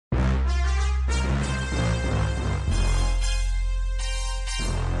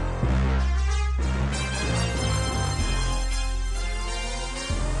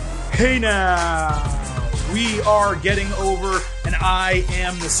Hey now, we are getting over, and I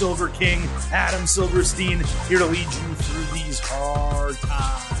am the Silver King, Adam Silverstein, here to lead you through these hard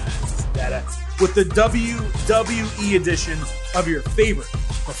times. With the WWE edition of your favorite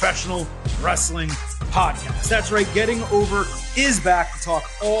professional wrestling podcast. That's right, Getting Over is back to talk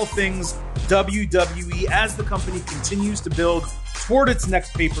all things WWE as the company continues to build toward its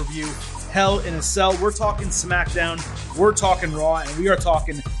next pay-per-view, Hell in a Cell. We're talking SmackDown, we're talking Raw, and we are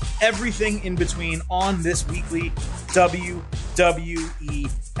talking everything in between on this weekly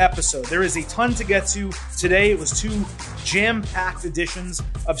WWE episode. There is a ton to get to today. It was two jam-packed editions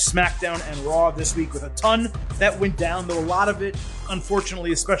of SmackDown and Raw this week with a ton that went down, though a lot of it,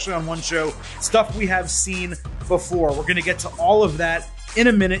 unfortunately, especially on one show, stuff we have seen before. We're going to get to all of that in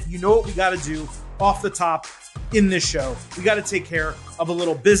a minute. You know what we got to do off the top in this show. We got to take care of a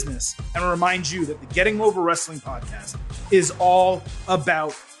little business and remind you that the Getting Over Wrestling podcast is all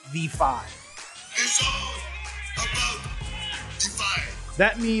about the five. It's all about the five.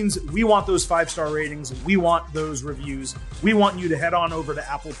 That means we want those 5-star ratings. We want those reviews. We want you to head on over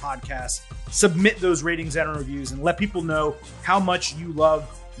to Apple Podcasts, submit those ratings and reviews, and let people know how much you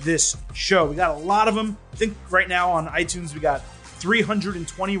love this show. We got a lot of them. I think right now on iTunes, we got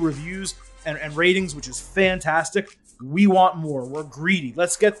 320 reviews and ratings, which is fantastic. We want more. We're greedy.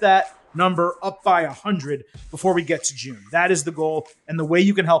 Let's get that number up by 100 before we get to June. That is the goal. And the way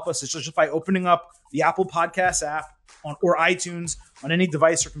you can help us is just by opening up the Apple Podcasts app or iTunes on any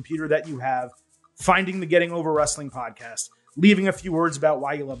device or computer that you have, finding the Getting Over Wrestling podcast, leaving a few words about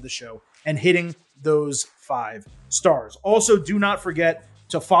why you love the show, and hitting those 5 stars. Also, do not forget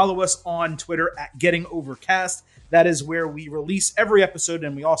to follow us on Twitter at Getting Overcast. That is where we release every episode,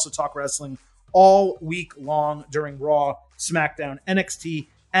 and we also talk wrestling all week long during Raw, SmackDown, NXT,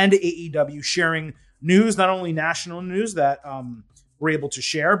 and AEW, sharing news, not only national news that we're able to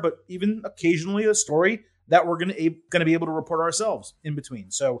share, but even occasionally a story that we're going to be able to report ourselves in between.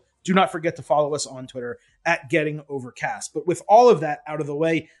 So do not forget to follow us on Twitter at Getting Overcast. But with all of that out of the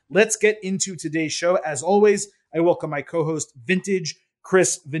way, let's get into today's show. As always, I welcome my co-host, Vintage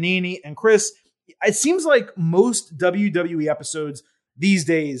Chris Vanini. And Chris, it seems like most WWE episodes these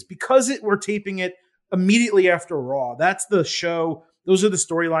days, because we're taping it immediately after Raw, that's the show. Those are the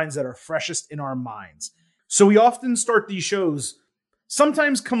storylines that are freshest in our minds. So we often start these shows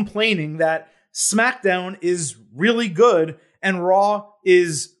sometimes complaining that SmackDown is really good and Raw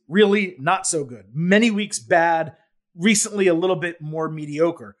is really not so good. Many weeks bad, recently a little bit more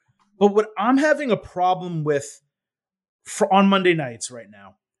mediocre. But what I'm having a problem with on Monday nights right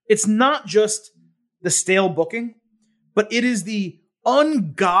now, it's not just the stale booking, but it is the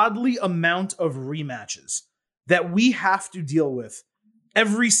ungodly amount of rematches that we have to deal with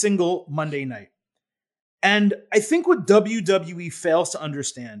every single Monday night. And I think what WWE fails to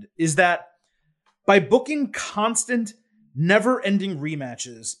understand is that by booking constant, never-ending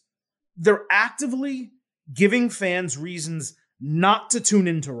rematches, they're actively giving fans reasons not to tune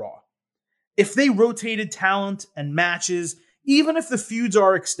into Raw. If they rotated talent and matches, even if the feuds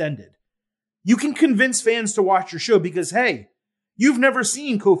are extended, you can convince fans to watch your show because, hey, you've never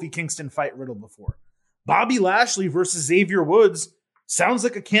seen Kofi Kingston fight Riddle before. Bobby Lashley versus Xavier Woods sounds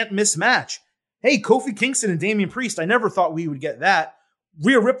like a can't-miss match. Hey, Kofi Kingston and Damian Priest, I never thought we would get that.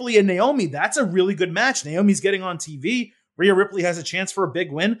 Rhea Ripley and Naomi, that's a really good match. Naomi's getting on TV. Rhea Ripley has a chance for a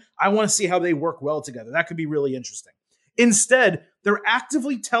big win. I want to see how they work well together. That could be really interesting. Instead, they're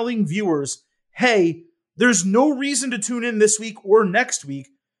actively telling viewers, hey, there's no reason to tune in this week or next week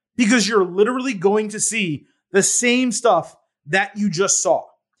because you're literally going to see the same stuff that you just saw.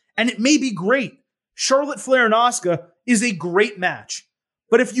 And it may be great. Charlotte Flair and Asuka is a great match.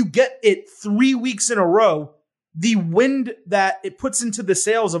 But if you get it 3 weeks in a row, the wind that it puts into the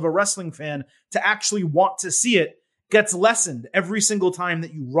sails of a wrestling fan to actually want to see it gets lessened every single time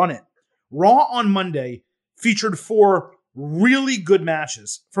that you run it. Raw on Monday featured 4 really good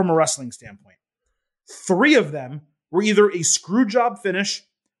matches from a wrestling standpoint. 3 of them were either a screw job finish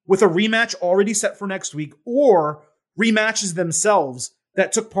with a rematch already set for next week or rematches themselves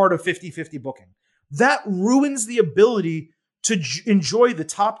that took part of 50-50 booking. That ruins the ability to enjoy the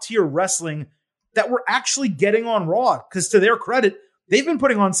top tier wrestling that we're actually getting on Raw. Because to their credit, they've been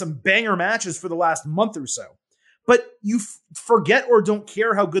putting on some banger matches for the last month or so. But you forget or don't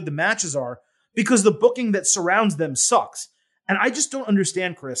care how good the matches are because the booking that surrounds them sucks. And I just don't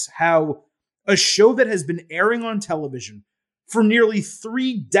understand, Chris, how a show that has been airing on television for nearly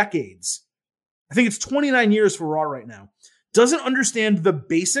 3 decades, I think it's 29 years for Raw right now, doesn't understand the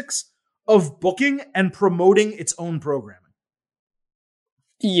basics of booking and promoting its own programming.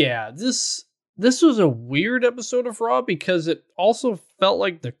 Yeah, this this was a weird episode of Raw because it also felt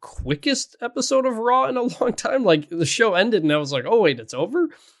like the quickest episode of Raw in a long time. Like the show ended and I was like, oh wait, it's over?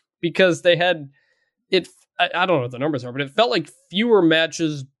 Because they had it. I don't know what the numbers are, but it felt like fewer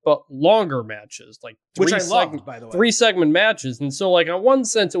matches, but longer matches, like which I loved, by the way. 3-segment matches. And so like in one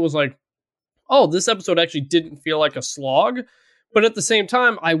sense, it was like, oh, this episode actually didn't feel like a slog. But at the same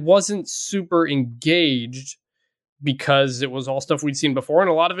time, I wasn't super engaged because it was all stuff we'd seen before. And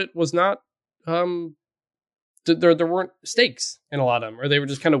a lot of it was not, there weren't stakes in a lot of them, or they were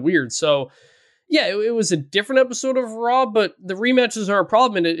just kind of weird. So yeah, it was a different episode of Raw, but the rematches are a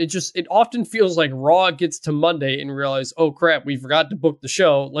problem. And it often feels like Raw gets to Monday and realize, oh crap, we forgot to book the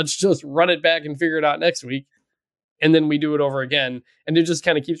show. Let's just run it back and figure it out next week. And then we do it over again. And it just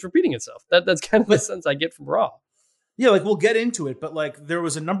kind of keeps repeating itself. That's kind of the sense I get from Raw. Yeah, like we'll get into it, but like there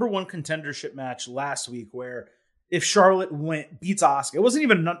was a number one contendership match last week where if Charlotte beats Asuka, it wasn't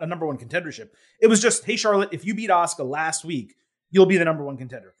even a number one contendership. It was just, hey, Charlotte, if you beat Asuka last week, you'll be the number one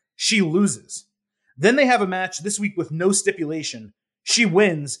contender. She loses. Then they have a match this week with no stipulation. She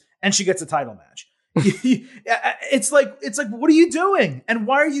wins and she gets a title match. It's like, what are you doing? And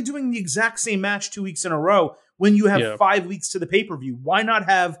why are you doing the exact same match 2 weeks in a row when you have 5 weeks to the pay-per-view? Why not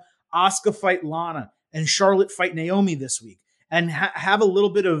have Asuka fight Lana and Charlotte fight Naomi this week and have a little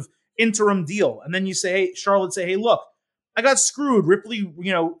bit of interim deal? And then you say, hey, Charlotte say, hey, look, I got screwed. Ripley,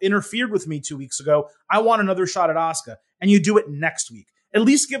 interfered with me 2 weeks ago. I want another shot at Asuka. And you do it next week. At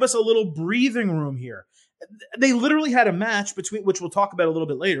least give us a little breathing room here. They literally had a match which we'll talk about a little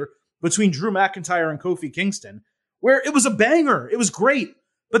bit later, between Drew McIntyre and Kofi Kingston, where it was a banger. It was great,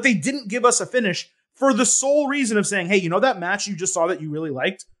 but they didn't give us a finish for the sole reason of saying, hey, that match you just saw that you really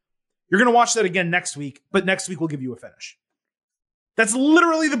liked? You're going to watch that again next week, but next week we'll give you a finish. That's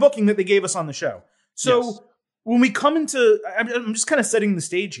literally the booking that they gave us on the show. So when we come into, I'm just kind of setting the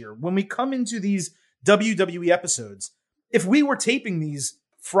stage here. When we come into these WWE episodes, if we were taping these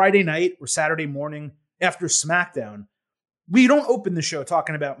Friday night or Saturday morning after SmackDown, we don't open the show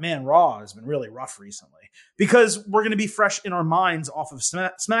talking about, man, Raw has been really rough recently, because we're going to be fresh in our minds off of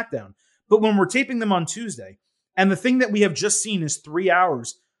SmackDown. But when we're taping them on Tuesday, and the thing that we have just seen is 3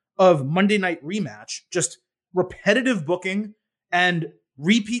 hours of Monday Night Rematch, just repetitive booking and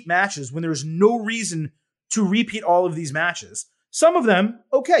repeat matches when there's no reason to repeat all of these matches. Some of them,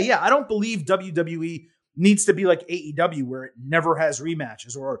 okay, yeah, I don't believe WWE needs to be like AEW where it never has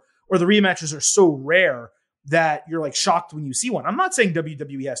rematches, or the rematches are so rare that you're like shocked when you see one. I'm not saying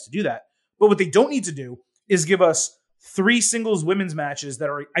WWE has to do that, but what they don't need to do is give us 3 singles women's matches that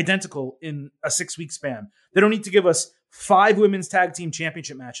are identical in a 6-week span. They don't need to give us 5 women's tag team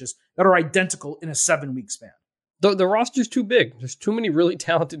championship matches that are identical in a 7-week span. The roster's too big. There's too many really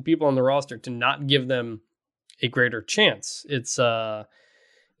talented people on the roster to not give them a greater chance. It's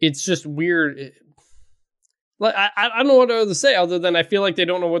just weird. I don't know what to say other than I feel like they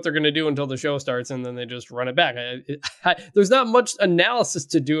don't know what they're going to do until the show starts, and then they just run it back. There's not much analysis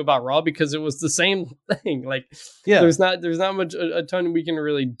to do about Raw because it was the same thing. There's not much a ton we can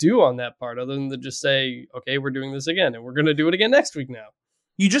really do on that part other than to just say, okay, we're doing this again, and we're going to do it again next week now.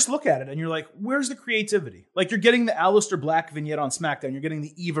 You just look at it and you're like, where's the creativity? Like, you're getting the Aleister Black vignette on SmackDown, you're getting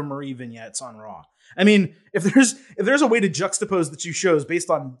the Eva Marie vignettes on Raw. I mean, if there's a way to juxtapose the two shows based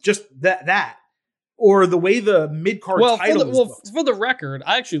on just that. Or the way the mid-card title was booked. For the record,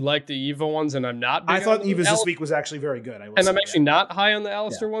 I actually like the Eva ones, and I'm not big I thought Eva's this week was actually very good. I'm actually not high on the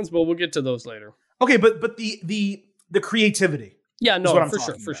Aleister ones, but we'll get to those later. Okay, but the creativity. Yeah, no,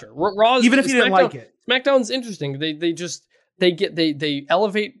 for sure. Raw, even if you didn't like it. SmackDown's interesting. They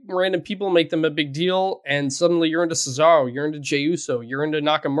elevate random people, make them a big deal, and suddenly you're into Cesaro, you're into Jey Uso, you're into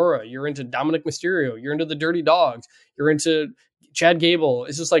Nakamura, you're into Dominic Mysterio, you're into the Dirty Dogs, you're into Chad Gable.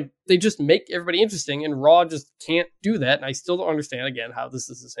 It's just like they just make everybody interesting, and Raw just can't do that. And I still don't understand again how this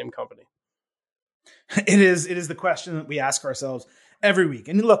is the same company. It is the question that we ask ourselves every week.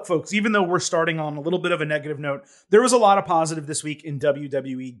 And look, folks, even though we're starting on a little bit of a negative note, there was a lot of positive this week in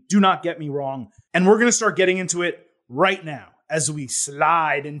WWE. Do not get me wrong. And we're going to start getting into it right now as we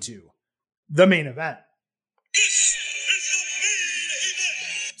slide into the main event.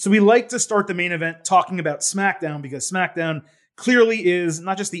 So we like to start the main event talking about SmackDown because SmackDown clearly is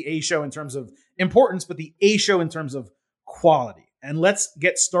not just the A show in terms of importance, but the A show in terms of quality. And let's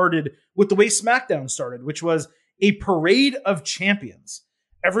get started with the way SmackDown started, which was a parade of champions.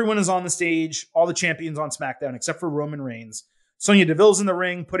 Everyone is on the stage, all the champions on SmackDown, except for Roman Reigns. Sonya Deville's in the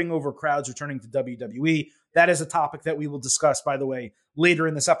ring, putting over crowds returning to WWE. That is a topic that we will discuss, by the way, later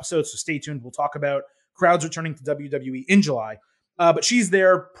in this episode, so stay tuned. We'll talk about crowds returning to WWE in July. But she's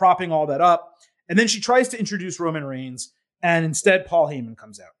there propping all that up. And then she tries to introduce Roman Reigns, and instead Paul Heyman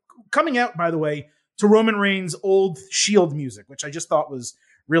comes out. coming out, by the way, to Roman Reigns' old Shield music, which I just thought was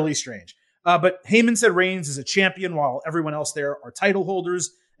really strange. But Heyman said Reigns is a champion while everyone else there are title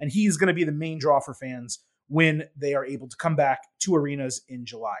holders, and he's going to be the main draw for fans when they are able to come back to arenas in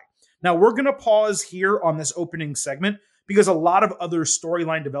July. Now, we're going to pause here on this opening segment because a lot of other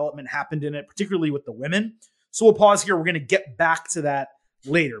storyline development happened in it, particularly with the women. So we'll pause here. We're going to get back to that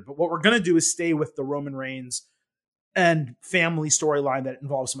later. But what we're going to do is stay with the Roman Reigns and family storyline that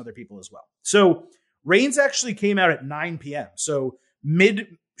involves some other people as well. So Reigns actually came out at 9 p.m. So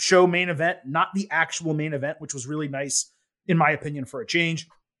mid-show main event, not the actual main event, which was really nice, in my opinion, for a change.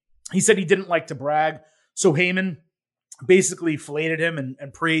 He said he didn't like to brag. So Heyman basically filleted him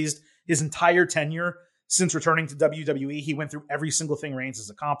and praised his entire tenure since returning to WWE. He went through every single thing Reigns has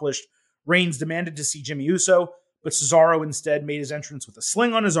accomplished. Reigns demanded to see Jimmy Uso, but Cesaro instead made his entrance with a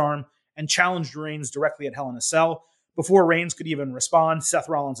sling on his arm and challenged Reigns directly at Hell in a Cell. Before Reigns could even respond, Seth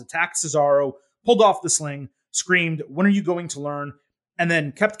Rollins attacked Cesaro, pulled off the sling, screamed, "When are you going to learn?" And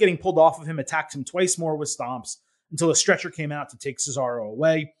then kept getting pulled off of him, attacked him twice more with stomps until a stretcher came out to take Cesaro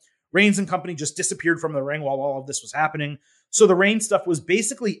away. Reigns and company just disappeared from the ring while all of this was happening. So the Reigns stuff was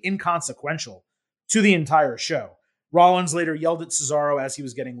basically inconsequential to the entire show. Rollins later yelled at Cesaro as he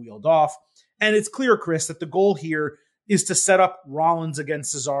was getting wheeled off. And it's clear, Chris, that the goal here is to set up Rollins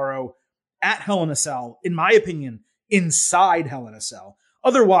against Cesaro at Hell in a Cell, in my opinion, inside Hell in a Cell.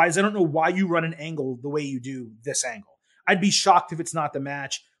 Otherwise, I don't know why you run an angle the way you do this angle. I'd be shocked if it's not the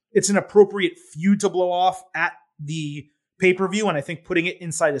match. It's an appropriate feud to blow off at the pay-per-view, and I think putting it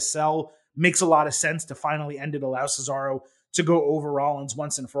inside a cell makes a lot of sense to finally end it, allow Cesaro to go over Rollins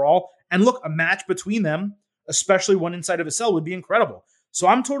once and for all. And look, a match between them, especially one inside of a cell, would be incredible. So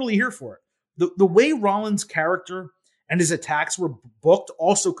I'm totally here for it. The way Rollins' character and his attacks were booked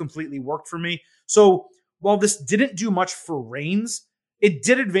also completely worked for me. So while this didn't do much for Reigns, it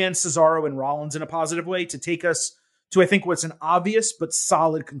did advance Cesaro and Rollins in a positive way to take us to, I think, what's an obvious but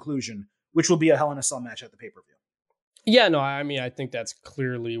solid conclusion, which will be a Hell in a Cell match at the pay-per-view. Yeah, no, I mean, I think that's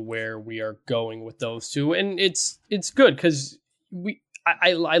clearly where we are going with those two. And it's good because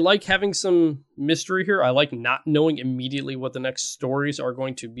I like having some mystery here. I like not knowing immediately what the next stories are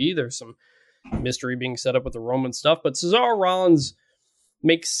going to be. There's some mystery being set up with the Roman stuff, but Cesaro Rollins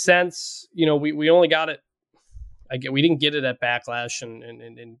makes sense. You know, we only got it. We didn't get it at Backlash,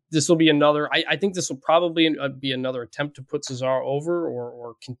 and this will be another. I think this will probably be another attempt to put Cesaro over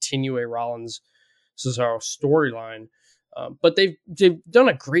or continue a Rollins Cesaro storyline. But they've done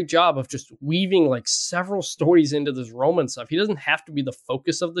a great job of just weaving like several stories into this Roman stuff. He doesn't have to be the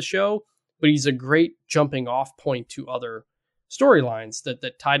focus of the show, but he's a great jumping off point to other storylines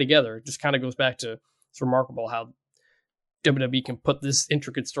that tie together. It just kind of goes back to, it's remarkable how WWE can put this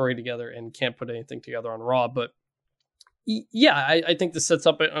intricate story together and can't put anything together on Raw. But yeah, I think this sets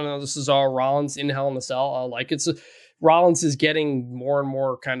up this is all Rollins in Hell in a Cell. I like it. So Rollins is getting more and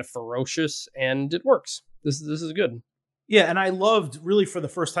more kind of ferocious, and it works. This is good. Yeah, and I loved, really for the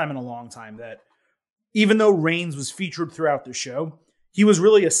first time in a long time, that even though Reigns was featured throughout the show, he was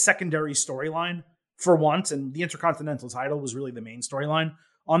really a secondary storyline for once, and the Intercontinental title was really the main storyline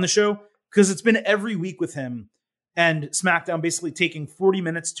on the show, because it's been every week with him, and SmackDown basically taking 40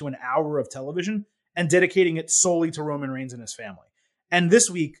 minutes to an hour of television and dedicating it solely to Roman Reigns and his family. And this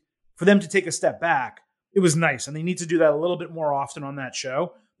week, for them to take a step back, it was nice, and they need to do that a little bit more often on that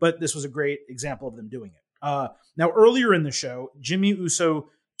show, but this was a great example of them doing it. Now, earlier in the show, Jimmy Uso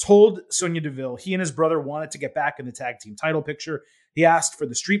told Sonya Deville he and his brother wanted to get back in the tag team title picture. He asked for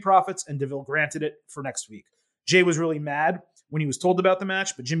the Street Profits, and Deville granted it for next week. Jay was really mad when he was told about the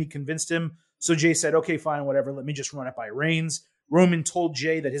match, but Jimmy convinced him, so Jay said, okay, fine, whatever, let me just run it by Reigns. Roman told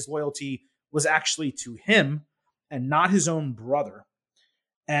Jay that his loyalty was actually to him and not his own brother.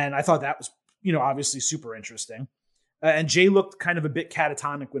 And I thought that was, obviously super interesting. And Jay looked kind of a bit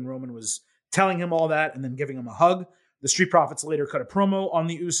catatonic when Roman was telling him all that and then giving him a hug. The Street Profits later cut a promo on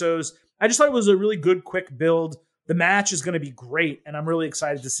the Usos. I just thought it was a really good, quick build. The match is going to be great, and I'm really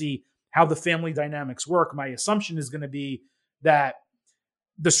excited to see how the family dynamics work. My assumption is going to be that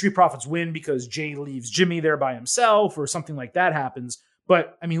the Street Profits win because Jay leaves Jimmy there by himself or something like that happens.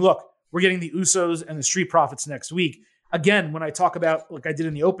 But, I mean, look, we're getting the Usos and the Street Profits next week. Again, when I talk about, like I did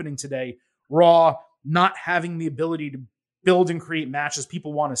in the opening today, Raw not having the ability to build and create matches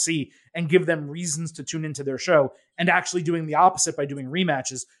people want to see and give them reasons to tune into their show, and actually doing the opposite by doing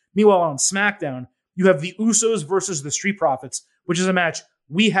rematches. Meanwhile, on SmackDown, you have the Usos versus the Street Profits, which is a match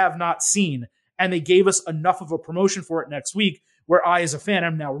we have not seen, and they gave us enough of a promotion for it next week where I, as a fan,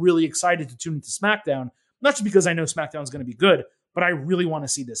 am now really excited to tune into SmackDown, not just because I know SmackDown is going to be good, but I really want to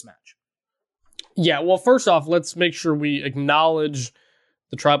see this match. Yeah, well, first off, let's make sure we acknowledge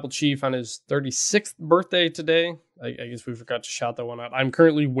the tribal chief on his 36th birthday today. I guess we forgot to shout that one out. I'm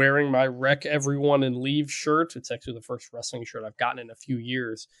currently wearing my Wreck Everyone and Leave shirt. It's actually the first wrestling shirt I've gotten in a few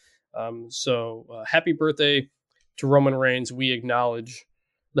years. So happy birthday to Roman Reigns. We acknowledge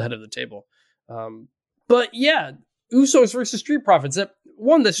the head of the table. But yeah, Usos versus Street Profits.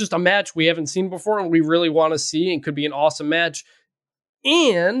 That's just a match we haven't seen before and we really want to see and could be an awesome match.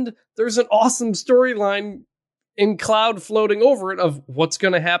 And there's an awesome storyline in cloud floating over it of what's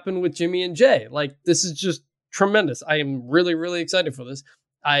going to happen with Jimmy and Jay. Like, this is just tremendous. I am really, really excited for this.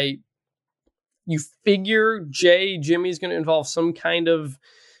 You figure Jimmy's going to involve some kind of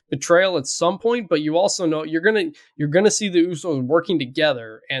betrayal at some point, but you also know you're going to see the Usos working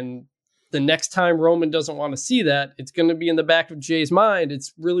together. And the next time Roman doesn't want to see that, it's going to be in the back of Jay's mind.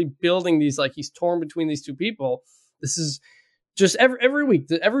 It's really building these, like, he's torn between these two people. This is just every week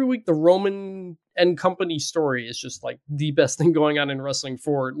the Roman and company story is just like the best thing going on in wrestling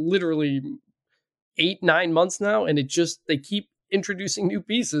for literally 8-9 months now. And they keep introducing new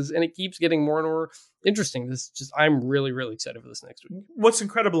pieces and it keeps getting more and more interesting. I'm really, really excited for this next week. What's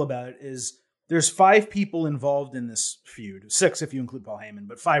incredible about it is there's 5 people involved in this feud, 6 if you include Paul Heyman,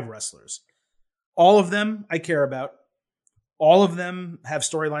 but 5 wrestlers. All of them I care about. All of them have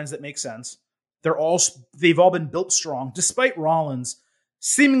storylines that make sense. They've all been built strong, despite Rollins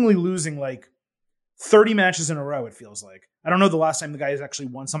seemingly losing like 30 matches in a row, it feels like. I don't know the last time the guy has actually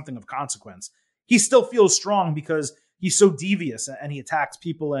won something of consequence. He still feels strong because he's so devious and he attacks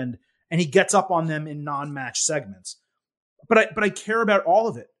people and he gets up on them in non-match segments. But I care about all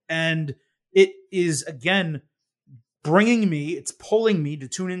of it. And it is, again, it's pulling me to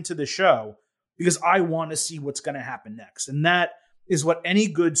tune into the show because I want to see what's going to happen next. And that is what any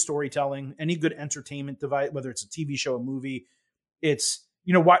good storytelling, any good entertainment device, whether it's a TV show, a movie, it's,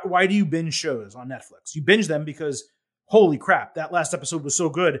 why do you binge shows on Netflix? You binge them because, holy crap, that last episode was so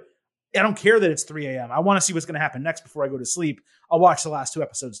good. I don't care that it's 3 a.m. I want to see what's going to happen next before I go to sleep. I'll watch the last 2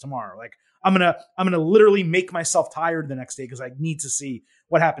 episodes tomorrow. Like, I'm going to literally make myself tired the next day because I need to see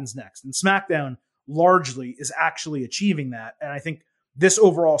what happens next. And SmackDown largely is actually achieving that. And I think this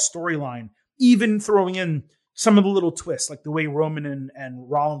overall storyline, even throwing in some of the little twists, like the way Roman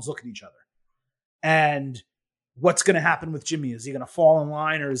and Rollins look at each other. And what's going to happen with Jimmy? Is he going to fall in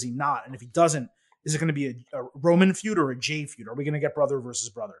line or is he not? And if he doesn't, is it going to be a Roman feud or a Jay feud? Are we going to get brother versus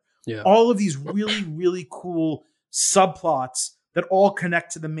brother? Yeah. All of these really, really cool subplots that all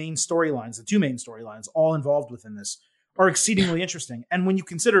connect to the main storylines, the 2 main storylines, all involved within this, are exceedingly interesting. And when you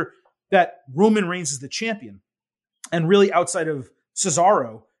consider that Roman Reigns is the champion, and really outside of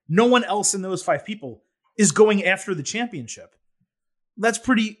Cesaro, no one else in those 5 people is going after the championship. That's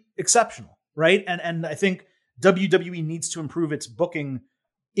pretty exceptional, right? And I think WWE needs to improve its booking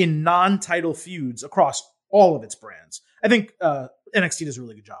in non-title feuds across all of its brands. I think NXT does a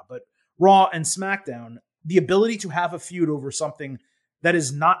really good job, but Raw and SmackDown, the ability to have a feud over something that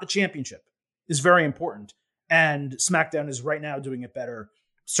is not the championship is very important. And SmackDown is right now doing it better,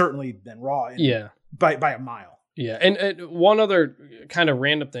 certainly, than Raw. By a mile. Yeah, and one other kind of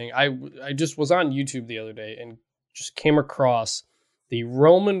random thing, I just was on YouTube the other day and just came across the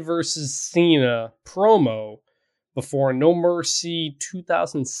Roman versus Cena promo before No Mercy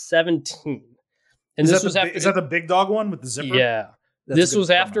 2017. And is that the big dog one with the zipper? Yeah. This was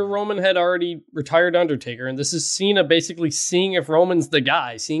after Roman had already retired Undertaker, and this is Cena basically seeing if Roman's the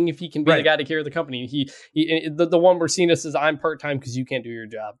guy, seeing if he can be the guy to carry the company. The one where Cena says, "I'm part-time because you can't do your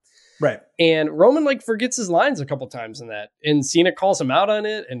job." Right. And Roman forgets his lines a couple times in that. And Cena calls him out on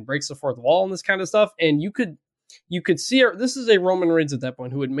it and breaks the fourth wall and this kind of stuff. And you could see this is a Roman Reigns at that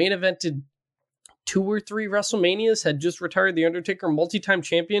point who had main evented 2 or 3 WrestleManias, had just retired the Undertaker, multi-time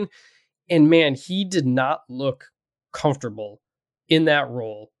champion. And man, he did not look comfortable in that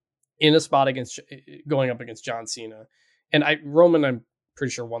role in a spot going up against John Cena. And Roman, I'm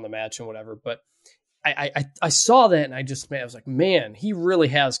pretty sure, won the match and whatever, but I saw that and I was like, man, he really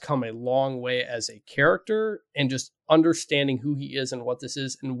has come a long way as a character and just understanding who he is and what this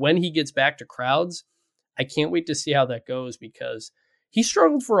is. And when he gets back to crowds, I can't wait to see how that goes because he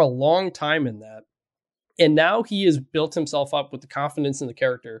struggled for a long time in that. And now he has built himself up with the confidence in the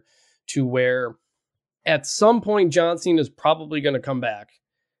character to where at some point John Cena is probably going to come back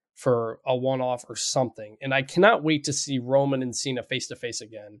for a one-off or something. And I cannot wait to see Roman and Cena face to face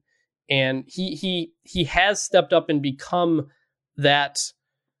again. And he has stepped up and become that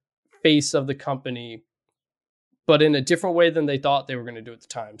face of the company, but in a different way than they thought they were going to do at the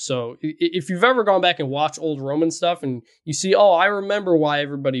time. So if you've ever gone back and watched old Roman stuff and you see, I remember why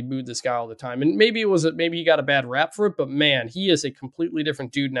everybody booed this guy all the time. And maybe he got a bad rap for it, but man, he is a completely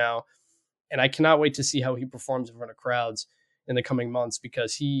different dude now. And I cannot wait to see how he performs in front of crowds in the coming months,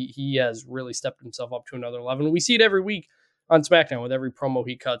 because he has really stepped himself up to another level. And we see it every week on SmackDown with every promo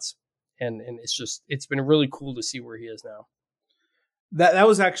he cuts. And it's been really cool to see where he is now. That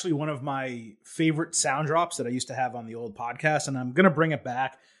was actually one of my favorite sound drops that I used to have on the old podcast, and I'm going to bring it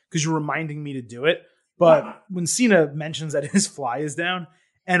back because you're reminding me to do it. But when Cena mentions that his fly is down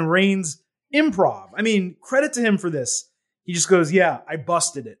and Reigns improv, I mean, credit to him for this. He just goes, yeah, I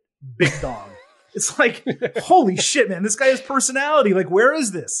busted it. Big dog. It's like, holy shit, man. This guy has personality. Like, where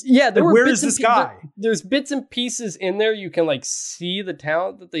is this? Yeah, where is this guy? There's bits and pieces in there. You can like see the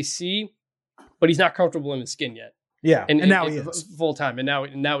talent that they see, but he's not comfortable in his skin yet. Yeah, and now he is. Full time, and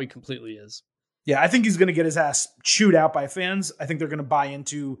now he completely is. Yeah, I think he's going to get his ass chewed out by fans. I think they're going to buy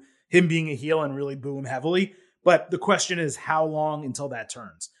into him being a heel and really boo him heavily. But the question is, how long until that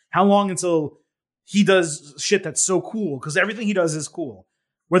turns? How long until he does shit that's so cool? Because everything he does is cool,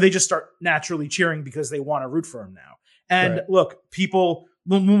 where they just start naturally cheering because they want to root for him now. And Look, people,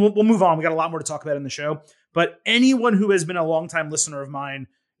 we'll move on. We got a lot more to talk about in the show. But anyone who has been a longtime listener of mine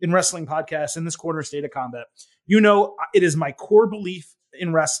in wrestling podcasts in this corner State of Combat, you know, it is my core belief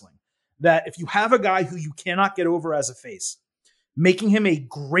in wrestling that if you have a guy who you cannot get over as a face, making him a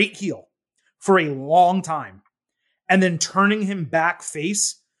great heel for a long time and then turning him back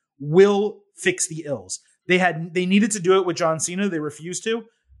face will fix the ills. They needed to do it with John Cena. They refused to.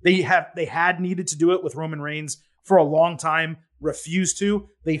 They had needed to do it with Roman Reigns for a long time, refused to.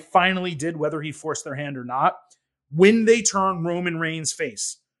 They finally did, whether he forced their hand or not. When they turn Roman Reigns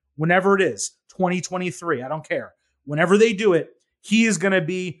face, whenever it is, 2023, I don't care. Whenever they do it, he is going to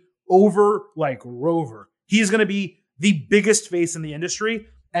be over like Rover. He is going to be the biggest face in the industry.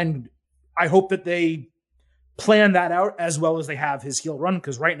 And I hope that they plan that out as well as they have his heel run,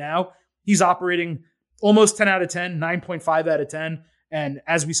 because right now he's operating almost 10 out of 10, 9.5 out of 10. And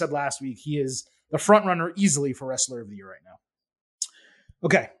as we said last week, he is the front runner easily for Wrestler of the Year right now.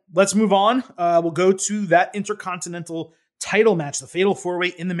 Okay, let's move on. We'll go to that Intercontinental title match, the Fatal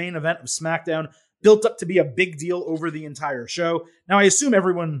 4-Way in the main event of SmackDown, built up to be a big deal over the entire show. Now, I assume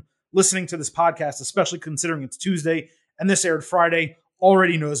everyone listening to this podcast, especially considering it's Tuesday and this aired Friday,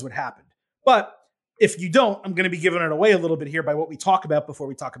 already knows what happened. But if you don't, I'm going to be giving it away a little bit here by what we talk about before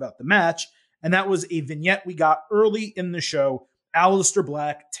we talk about the match. And that was a vignette we got early in the show. Aleister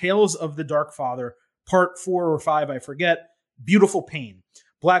Black, Tales of the Dark Father, part 4 or 5, I forget. Beautiful pain.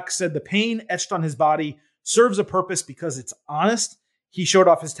 Black said the pain etched on his body serves a purpose because it's honest. He showed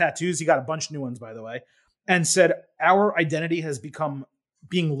off his tattoos. He got a bunch of new ones, by the way, and said our identity has become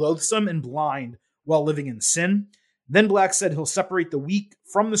being loathsome and blind while living in sin. Then Black said he'll separate the weak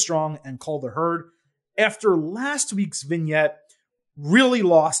from the strong and call the herd. After last week's vignette really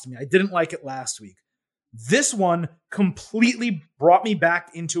lost me. I didn't like it last week. This one completely brought me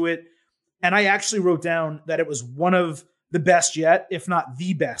back into it. And I actually wrote down that it was one of the best yet, if not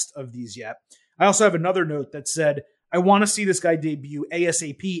the best of these yet. I also have another note that said, I want to see this guy debut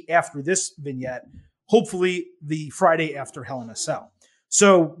ASAP after this vignette, hopefully the Friday after Hell in a Cell.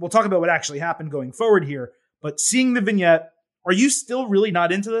 So we'll talk about what actually happened going forward here. But seeing the vignette, are you still really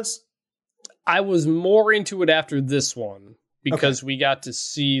not into this? I was more into it after this one because we got to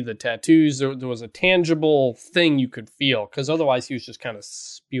see the tattoos. There was a tangible thing you could feel, because otherwise he was just kind of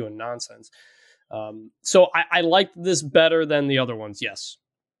spewing nonsense. So I liked this better than the other ones, yes.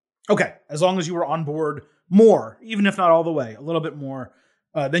 Okay, as long as you were on board more, even if not all the way, a little bit more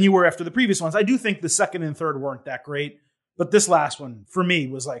than you were after the previous ones. I do think the second and third weren't that great, but this last one, for me,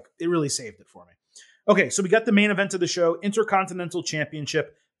 was like, it really saved it for me. Okay, so we got the main event of the show, Intercontinental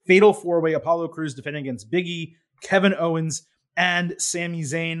Championship, Fatal 4-Way, Apollo Crews defending against Big E, Kevin Owens, and Sami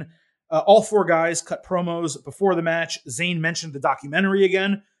Zayn. All four guys cut promos before the match. Zayn mentioned the documentary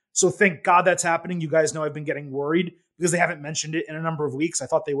again, so thank God that's happening. You guys know I've been getting worried because they haven't mentioned it in a number of weeks. I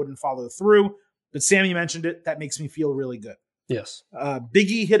thought they wouldn't follow through, but Sami mentioned it. That makes me feel really good. Yes. Big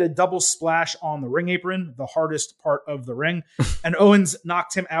E hit a double splash on the ring apron, the hardest part of the ring, and Owens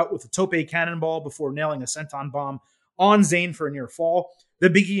knocked him out with a tope cannonball before nailing a senton bomb on Zayn for a near fall. The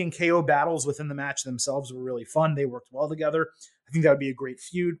Big E and KO battles within the match themselves were really fun. They worked well together. I think that would be a great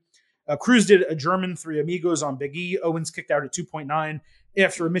feud. Crews did a German Three Amigos on Big E. Owens kicked out at 2.9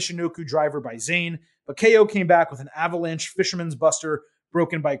 after a Michinoku driver by Zayn, but KO came back with an avalanche fisherman's buster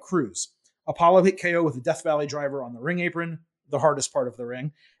broken by Crews. Apollo hit KO with a Death Valley driver on the ring apron, the hardest part of the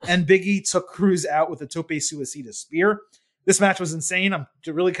ring, and Big E took Crews out with a tope suicida spear. This match was insane. I'm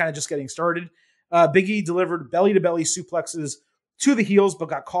really kind of just getting started. Big E delivered belly-to-belly suplexes to the heels, but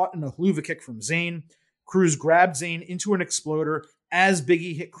got caught in a Helluva Kick from Zayn. Crews grabbed Zayn into an exploder as Big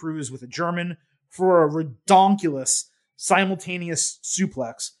E hit Crews with a German for a redonkulous simultaneous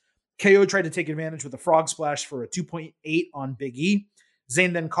suplex. KO tried to take advantage with a frog splash for a 2.8 on Big E.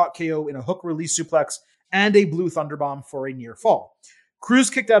 Zayn then caught KO in a hook release suplex and a blue thunderbomb for a near fall. Cruz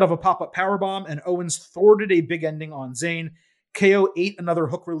kicked out of a pop-up powerbomb, and Owens thwarted a big ending on Zayn. KO ate another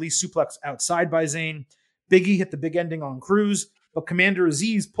hook release suplex outside by Zayn. Big E hit the big ending on Cruz, but Commander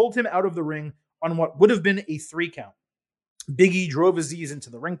Aziz pulled him out of the ring on what would have been a 3 count. Big E drove Aziz into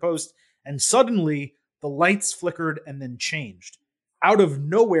the ring post, and suddenly the lights flickered and then changed. Out of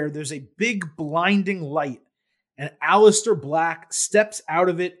nowhere, there's a big blinding light, and Aleister Black steps out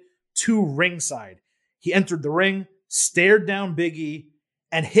of it to ringside. He entered the ring, stared down Big E,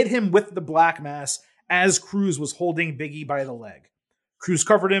 and hit him with the black mass as Cruz was holding Big E by the leg. Cruz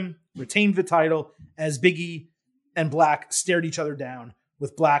covered him, retained the title as Big E and Black stared each other down,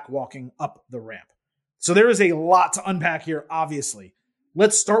 with Black walking up the ramp. So there is a lot to unpack here, obviously.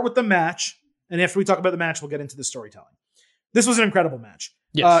 Let's start with the match, and after we talk about the match, we'll get into the storytelling. This was an incredible match.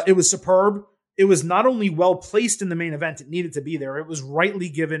 Yes. It was superb. It was not only well placed in the main event, it needed to be there. It was rightly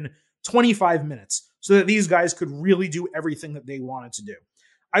given 25 minutes so that these guys could really do everything that they wanted to do.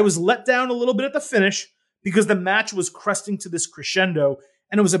 I was let down a little bit at the finish because the match was cresting to this crescendo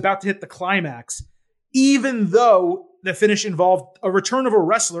and it was about to hit the climax, even though the finish involved a return of a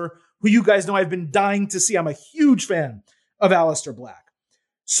wrestler who you guys know I've been dying to see. I'm a huge fan of Aleister Black.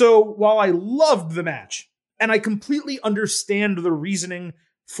 So while I loved the match and I completely understand the reasoning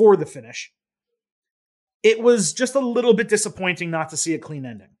for the finish, it was just a little bit disappointing not to see a clean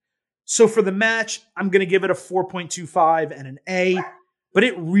ending. So for the match, I'm going to give it a 4.25 and an A, but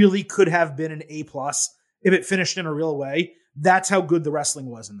it really could have been an A+ if it finished in a real way. That's how good the wrestling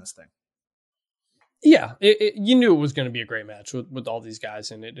was in this thing. Yeah, you knew it was going to be a great match with all these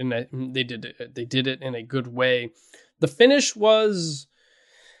guys in it, and they did it in a good way. The finish was,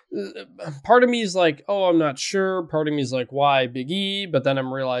 part of me is like, oh, I'm not sure. Part of me is like, why Big E? But then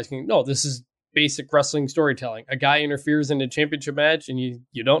I'm realizing, no, this is basic wrestling storytelling. A guy interferes in a championship match, and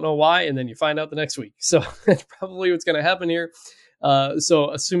you don't know why, and then you find out the next week. So that's probably what's going to happen here.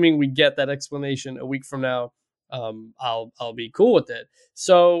 So assuming we get that explanation a week from now, I'll be cool with it.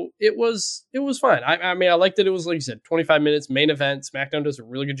 So it was fine. I mean, I liked that it was, like you said, 25 minutes, main event. SmackDown does a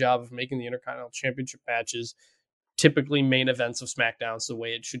really good job of making the Intercontinental Championship matches typically main events of SmackDown's the way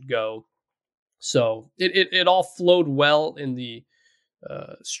it should go. So it all flowed well in the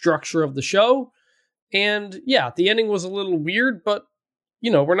structure of the show. And yeah, the ending was a little weird, but you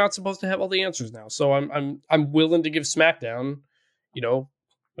know, we're not supposed to have all the answers now. So I'm willing to give SmackDown, you know,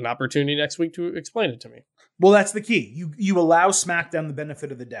 an opportunity next week to explain it to me. Well, that's the key. You allow SmackDown the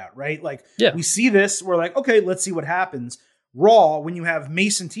benefit of the doubt, right? Like, we see this, we're like, okay, let's see what happens. Raw, when you have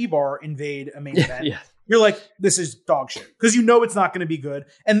Mason T-Bar invade a main event, you're like, this is dog shit. Because you know it's not going to be good.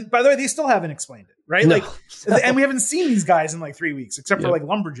 And by the way, they still haven't explained it, right? No. And we haven't seen these guys in like 3 weeks, except for like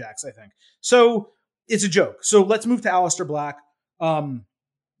Lumberjacks, I think. So it's a joke. So let's move to Aleister Black.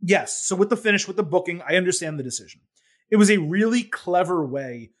 Yes, so with the finish, with the booking, I understand the decision. It was a really clever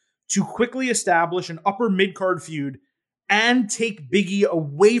way to quickly establish an upper mid-card feud and take Big E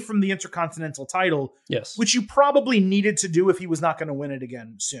away from the Intercontinental title, which you probably needed to do if he was not going to win it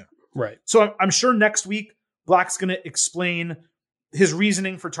again soon. Right. So I'm sure next week, Black's going to explain his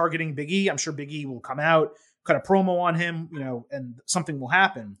reasoning for targeting Big E. I'm sure Big E will come out, cut a promo on him, you know, and something will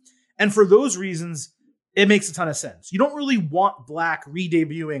happen. And for those reasons, it makes a ton of sense. You don't really want Black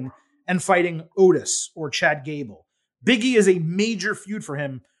re-debuting and fighting Otis or Chad Gable. Big E is a major feud for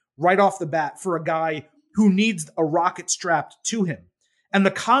him right off the bat for a guy who needs a rocket strapped to him. And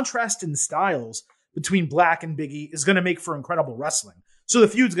the contrast in styles between Black and Big E is going to make for incredible wrestling. So the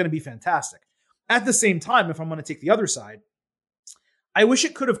feud's going to be fantastic. At the same time, if I'm going to take the other side, I wish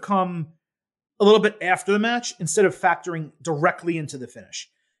it could have come a little bit after the match instead of factoring directly into the finish.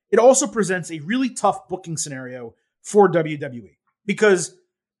 It also presents a really tough booking scenario for WWE because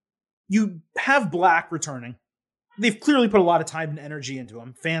you have Black returning. They've clearly put a lot of time and energy into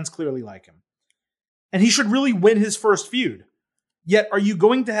him. Fans clearly like him. And he should really win his first feud. Yet, are you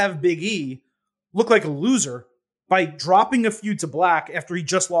going to have Big E look like a loser by dropping a feud to Black after he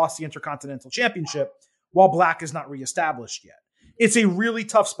just lost the Intercontinental Championship while Black is not reestablished yet? It's a really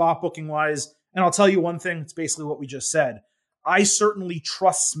tough spot booking-wise. And I'll tell you one thing, it's basically what we just said. I certainly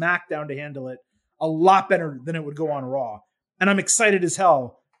trust SmackDown to handle it a lot better than it would go on Raw. And I'm excited as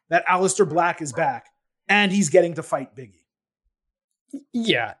hell that Aleister Black is back and he's getting to fight Big E.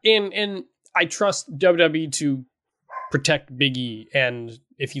 Yeah, and I trust WWE to protect Big E. And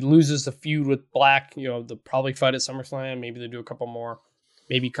if he loses the feud with Black, you know, they'll probably fight at SummerSlam. Maybe they do a couple more.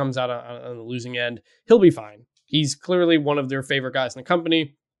 Maybe he comes out on the losing end. He'll be fine. He's clearly one of their favorite guys in the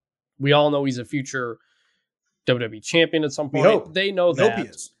company. We all know he's a future WWE champion at some point. We hope. They know that. Hope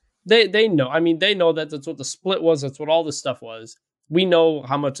he is. They know. I mean, they know that that's what the split was. That's what all this stuff was. We know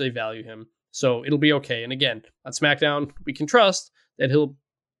how much they value him. So it'll be okay. And again, on SmackDown, we can trust that he'll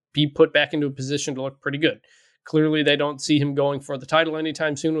be put back into a position to look pretty good. Clearly, they don't see him going for the title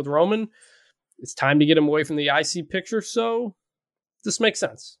anytime soon with Roman. It's time to get him away from the IC picture. So this makes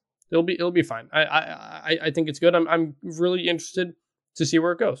sense. It'll be fine. I think it's good. I'm really interested to see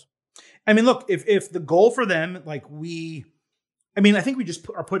where it goes. I mean, look, if the goal for them, I think we just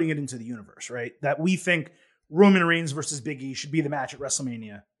are putting it into the universe, right? That we think Roman Reigns versus Big E should be the match at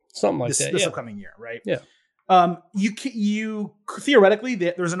WrestleMania, something like this upcoming year, right? Yeah. You theoretically,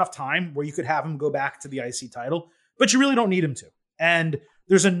 there's enough time where you could have him go back to the IC title, but you really don't need him to. And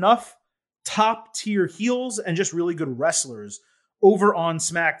there's enough top tier heels and just really good wrestlers over on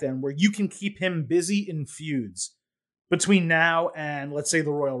SmackDown where you can keep him busy in feuds between now and, let's say, the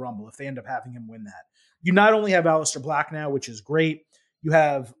Royal Rumble, if they end up having him win that. You not only have Aleister Black now, which is great. You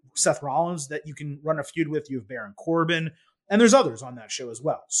have Seth Rollins that you can run a feud with. You have Baron Corbin. And there's others on that show as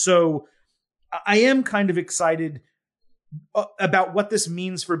well. So I am kind of excited about what this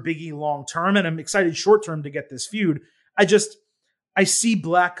means for Big E long term. And I'm excited short term to get this feud. I see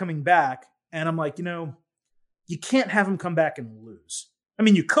Black coming back. And I'm like, you can't have him come back and lose. I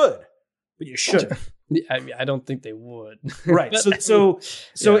mean, you could, but you shouldn't. I don't think they would. Right. So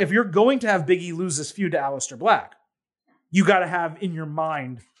if you're going to have Big E lose this feud to Aleister Black, you got to have in your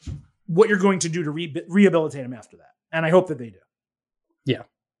mind what you're going to do to rehabilitate him after that. And I hope that they do. Yeah.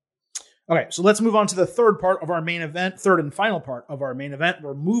 Okay, so let's move on to the third and final part of our main event.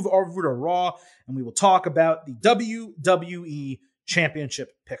 We'll move over to Raw, and we will talk about the WWE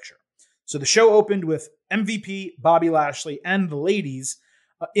Championship picture. So the show opened with MVP, Bobby Lashley, and the ladies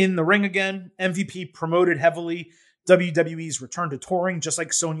in the ring again. MVP promoted heavily WWE's return to touring, just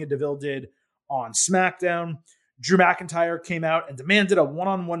like Sonya Deville did on SmackDown. Drew McIntyre came out and demanded a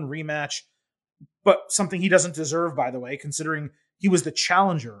one-on-one rematch, but something he doesn't deserve, by the way, considering he was the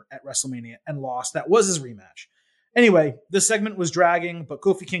challenger at WrestleMania and lost. That was his rematch. Anyway, this segment was dragging, but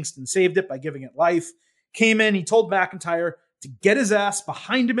Kofi Kingston saved it by giving it life. Came in, he told McIntyre to get his ass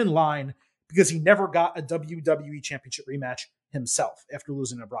behind him in line because he never got a WWE Championship rematch himself after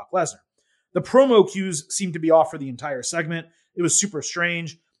losing to Brock Lesnar. The promo cues seemed to be off for the entire segment. It was super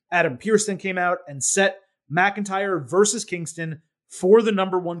strange. Adam Pearce then came out and set McIntyre versus Kingston for the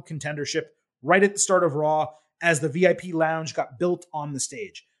number one contendership right at the start of Raw as the VIP lounge got built on the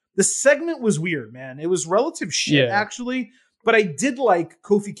stage. The segment was weird, man. It was relative shit, actually, but I did like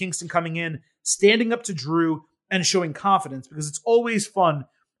Kofi Kingston coming in, standing up to Drew and showing confidence, because it's always fun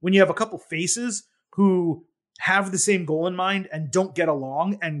when you have a couple faces who have the same goal in mind and don't get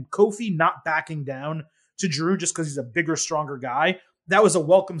along, and Kofi not backing down to Drew just because he's a bigger, stronger guy. That was a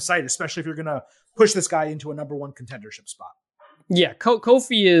welcome sight, especially if you're going to push this guy into a number one contendership spot. Yeah,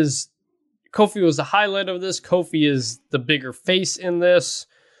 Kofi was the highlight of this. Kofi is the bigger face in this.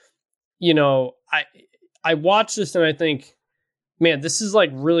 I watch this and I think, man, this is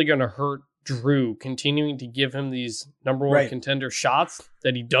like really going to hurt Drew, continuing to give him these number one contender shots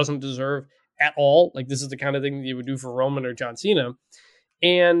that he doesn't deserve at all. Like, this is the kind of thing that you would do for Roman or John Cena.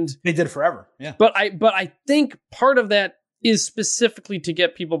 And they did forever. Yeah. But I think part of that is specifically to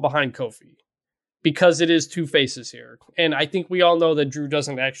get people behind Kofi, because it is two faces here. And I think we all know that Drew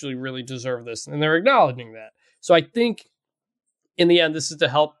doesn't actually really deserve this, and they're acknowledging that. So I think in the end, this is to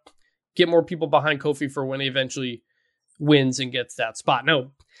help get more people behind Kofi for when he eventually wins and gets that spot.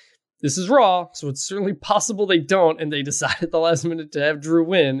 No, this is Raw, so it's certainly possible they don't, and they decide at the last minute to have Drew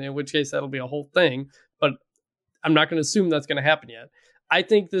win, in which case that'll be a whole thing. But I'm not going to assume that's going to happen yet. I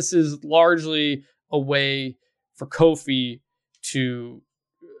think this is largely a way for Kofi to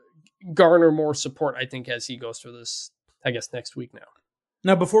garner more support, I think, as he goes through this, I guess, next week now.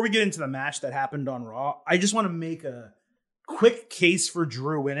 Now, before we get into the match that happened on Raw, I just want to make a quick case for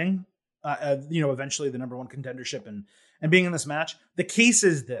Drew winning, eventually the number one contendership and being in this match. The case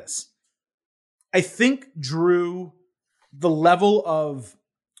is this. I think Drew, the level of,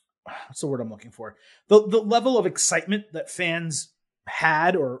 what's the word I'm looking for? The level of excitement that fans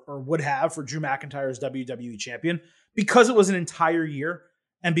had or would have for Drew McIntyre as WWE champion, because it was an entire year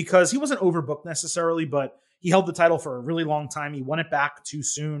and because he wasn't overbooked necessarily, but he held the title for a really long time. He won it back too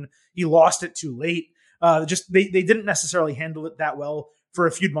soon. He lost it too late. They didn't necessarily handle it that well for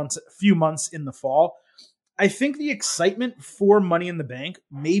a few months in the fall. I think the excitement for Money in the Bank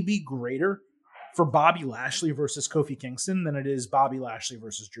may be greater for Bobby Lashley versus Kofi Kingston than it is Bobby Lashley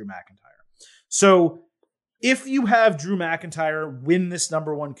versus Drew McIntyre. So if you have Drew McIntyre win this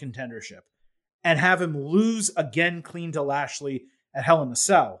number one contendership and have him lose again clean to Lashley at Hell in a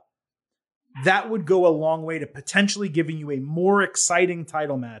Cell, that would go a long way to potentially giving you a more exciting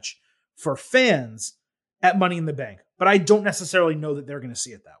title match for fans at Money in the Bank. But I don't necessarily know that they're going to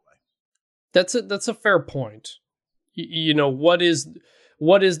see it that way. That's a fair point. You know, what is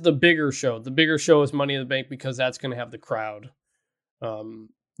the bigger show? The bigger show is Money in the Bank because that's going to have the crowd.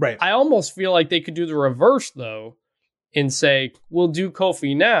 Right. I almost feel like they could do the reverse, though, and say, we'll do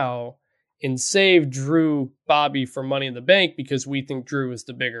Kofi now and save Drew Bobby for Money in the Bank because we think Drew is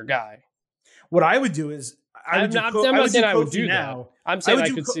the bigger guy. What I would do is I'm not saying I would do that. I'm saying I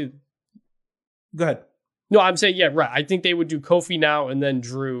could see. Go ahead. No, I'm saying, yeah, right. I think they would do Kofi now and then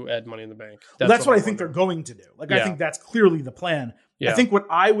Drew at Money in the Bank. That's what I think they're going to do. Like, I think that's clearly the plan. Yeah. I think what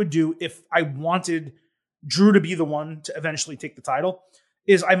I would do if I wanted Drew to be the one to eventually take the title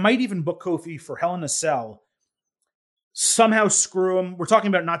is I might even book Kofi for Hell in a Cell. Somehow screw him. We're talking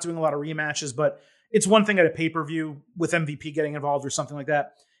about not doing a lot of rematches, but it's one thing at a pay-per-view with MVP getting involved or something like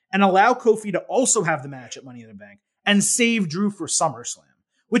that. And allow Kofi to also have the match at Money in the Bank and save Drew for SummerSlam,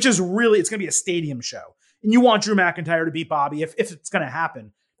 which is really, it's going to be a stadium show. And you want Drew McIntyre to beat Bobby if it's going to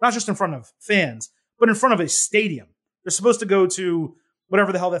happen, not just in front of fans, but in front of a stadium. They're supposed to go to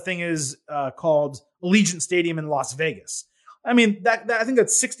whatever the hell that thing is called Allegiant Stadium in Las Vegas. I mean, that I think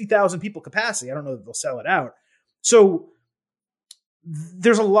that's 60,000 people capacity. I don't know that they'll sell it out. So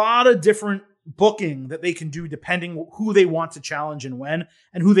there's a lot of different booking that they can do depending who they want to challenge and when,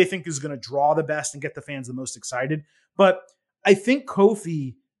 and who they think is going to draw the best and get the fans the most excited. But I think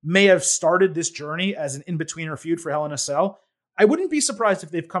Kofi may have started this journey as an in-betweener feud for Hell in a Cell. I wouldn't be surprised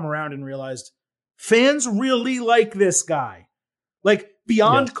if they've come around and realized fans really like this guy. Like,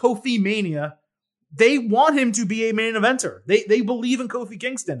 beyond Kofi Mania, they want him to be a main eventer. They believe in Kofi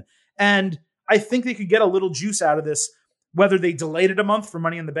Kingston. And I think they could get a little juice out of this, whether they delayed it a month for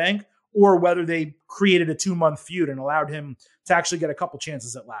Money in the Bank or whether they created a 2-month feud and allowed him to actually get a couple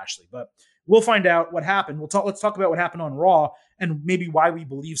chances at Lashley. But we'll find out what happened. Let's talk about what happened on Raw and maybe why we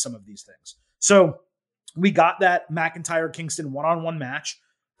believe some of these things. So we got that McIntyre-Kingston one-on-one match.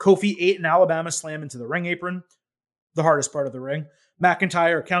 Kofi ate an Alabama slam into the ring apron, the hardest part of the ring.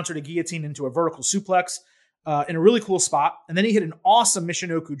 McIntyre countered a guillotine into a vertical suplex in a really cool spot. And then he hit an awesome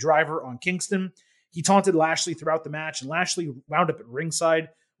Michinoku driver on Kingston. He taunted Lashley throughout the match, and Lashley wound up at ringside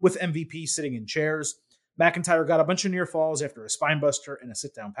with MVP sitting in chairs. McIntyre got a bunch of near falls after a spinebuster and a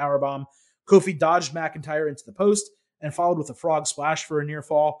sit-down powerbomb. Kofi dodged McIntyre into the post and followed with a frog splash for a near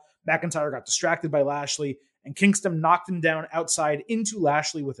fall. McIntyre got distracted by Lashley, and Kingston knocked him down outside into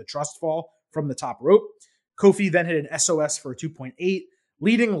Lashley with a trust fall from the top rope. Kofi then hit an SOS for a 2.8,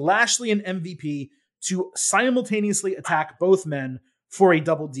 leading Lashley and MVP to simultaneously attack both men for a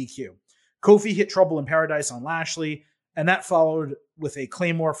double DQ. Kofi hit Trouble in Paradise on Lashley, and that followed with a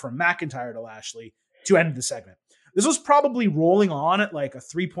Claymore from McIntyre to Lashley to end the segment. This was probably rolling on at like a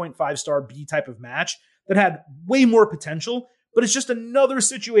 3.5 star B type of match that had way more potential, but it's just another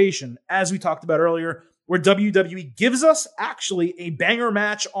situation, as we talked about earlier, where WWE gives us actually a banger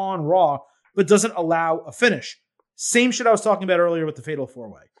match on Raw, but doesn't allow a finish. Same shit I was talking about earlier with the Fatal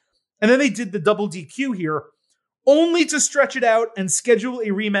 4-Way. And then they did the double DQ here, only to stretch it out and schedule a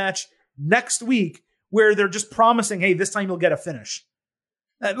rematch next week where they're just promising, hey, this time you'll get a finish.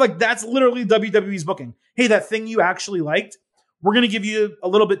 Like, that's literally WWE's booking. Hey, that thing you actually liked, we're going to give you a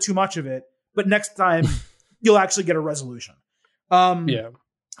little bit too much of it, but next time you'll actually get a resolution.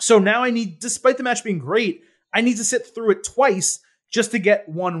 So now I need, despite the match being great, I need to sit through it twice just to get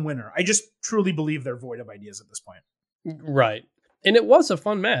one winner. I just truly believe they're void of ideas at this point. Right. And it was a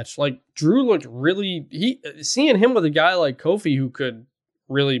fun match. Like, Drew looked really, seeing him with a guy like Kofi who could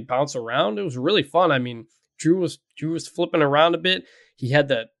really bounce around, it was really fun. I mean, Drew was flipping around a bit. He had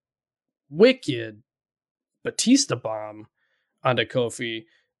that wicked Batista bomb onto Kofi.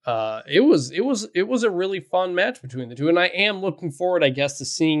 It was a really fun match between the two, and I am looking forward, I guess, to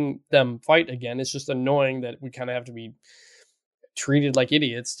seeing them fight again. It's just annoying that we kind of have to be treated like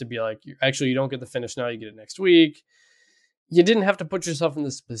idiots to be like, actually, you don't get the finish now, you get it next week. You didn't have to put yourself in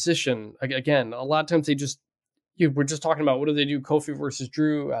this position. Again, a lot of times we're just talking about, what do they do, Kofi versus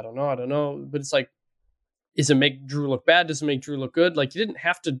Drew? I don't know. But it's like, does it make Drew look bad? Does it make Drew look good? Like, you didn't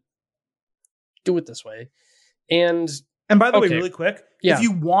have to do it this way. And by the way, really quick, if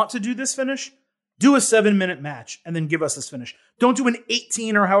you want to do this finish, do a 7-minute match and then give us this finish. Don't do an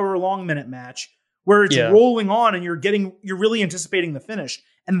 18 or however long minute match where it's rolling on and you're really anticipating the finish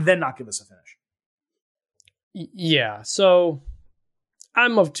and then not give us a finish. Yeah. So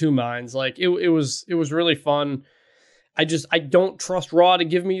I'm of two minds. Like, it was really fun. I don't trust Raw to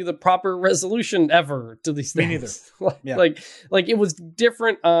give me the proper resolution ever to these things. Me neither. Like it was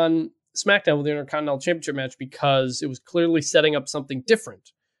different on SmackDown with the Intercontinental Championship match because it was clearly setting up something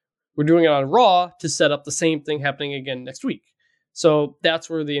different we're doing it on Raw to set up the same thing happening again next week. So that's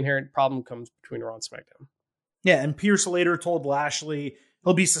where the inherent problem comes between Raw and SmackDown. Yeah, and Pierce later told Lashley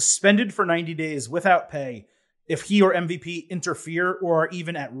he'll be suspended for 90 days without pay if he or MVP interfere or are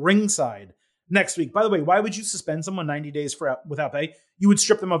even at ringside next week. By the way, why would you suspend someone 90 days without pay? You would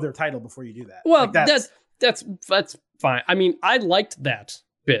strip them of their title before you do that. Well, that's fine. I mean, I liked that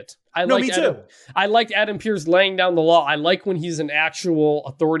bit. Me too. I liked Adam Pearce laying down the law. I like when he's an actual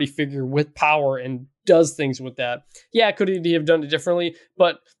authority figure with power and does things with that. Yeah, could he have done it differently?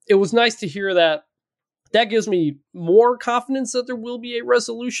 But it was nice to hear that. That gives me more confidence that there will be a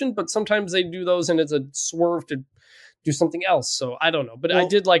resolution, but sometimes they do those and it's a swerve to do something else. So I don't know. But I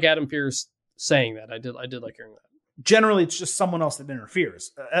did like Adam Pearce saying that. I did like hearing that. Generally, it's just someone else that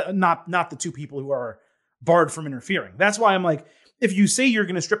interferes, not the two people who are barred from interfering. That's why I'm like, if you say you're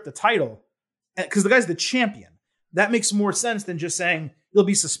going to strip the title, because the guy's the champion, that makes more sense than just saying he'll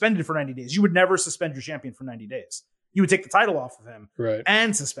be suspended for 90 days. You would never suspend your champion for 90 days. You would take the title off of him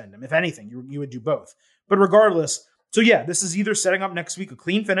and suspend him. If anything, you would do both. But regardless, so yeah, this is either setting up next week a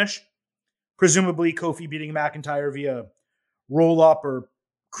clean finish, presumably Kofi beating McIntyre via roll-up or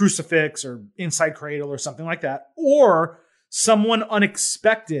crucifix or inside cradle or something like that, or someone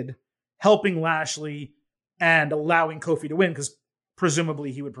unexpected helping Lashley and allowing Kofi to win, because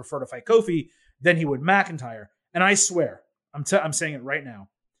presumably he would prefer to fight Kofi than he would McIntyre. And I swear, I'm saying it right now,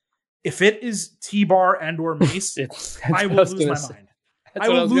 if it is T-Bar and or Mace, I will lose my mind. I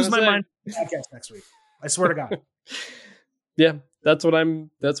will lose my mind on the podcast next week. I swear to God. Yeah, that's what I'm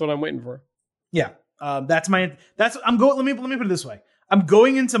waiting for. Yeah. Let me put it this way. I'm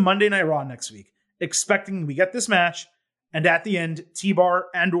going into Monday Night Raw next week expecting we get this match, and at the end, T-Bar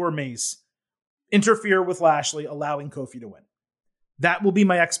and or Mace interfere with Lashley, allowing Kofi to win. That will be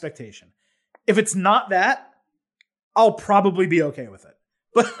my expectation. If it's not that, I'll probably be okay with it.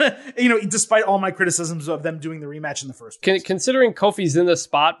 But, despite all my criticisms of them doing the rematch in the first place. Considering Kofi's in the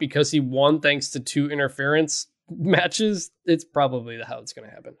spot because he won thanks to 2 interference matches, it's probably how it's going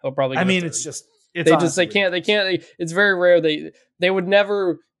to happen. He'll probably it's very rare. They would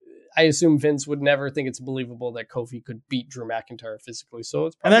never, I assume Vince would never think it's believable that Kofi could beat Drew McIntyre physically.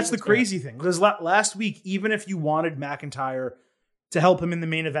 So and that's the crazy thing, because last week, even if you wanted McIntyre to help him in the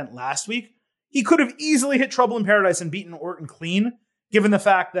main event last week, he could have easily hit Trouble in Paradise and beaten Orton clean, given the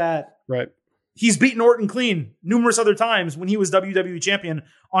fact that he's beaten Orton clean numerous other times when he was WWE champion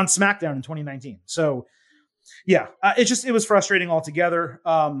on SmackDown in 2019. So yeah, it was frustrating altogether.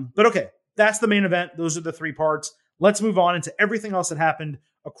 But okay, that's the main event. Those are the 3 parts. Let's move on into everything else that happened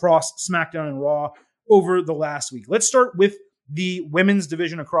across SmackDown and Raw over the last week. Let's start with the women's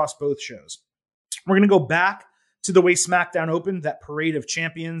division across both shows. We're going to go back to the way SmackDown opened, that parade of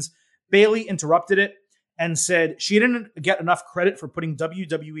champions. Bayley interrupted it and said she didn't get enough credit for putting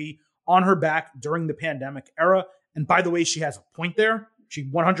WWE on her back during the pandemic era. And by the way, she has a point there. She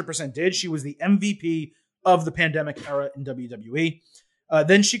 100% did. She was the MVP of the pandemic era in WWE.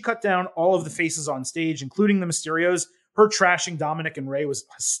 Then she cut down all of the faces on stage, including the Mysterios. Her trashing Dominic and Rey was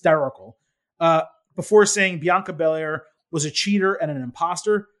hysterical. Before saying Bianca Belair was a cheater and an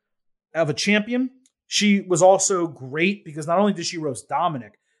imposter of a champion, she was also great because not only did she roast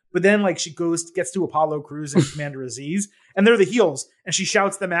Dominic, but then she gets to Apollo Crews and Commander Aziz, and they're the heels, and she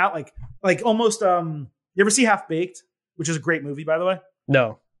shouts them out like almost. You ever see Half Baked, which is a great movie, by the way?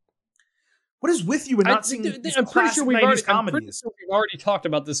 No. What is with you and not seeing these classic 90s comedies? We've already talked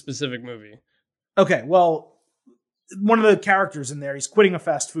about this specific movie. Okay, well, one of the characters in there, he's quitting a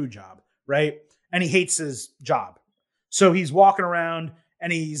fast food job, right? And he hates his job. So he's walking around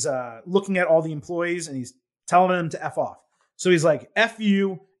and he's looking at all the employees and he's telling them to F off. So he's like, F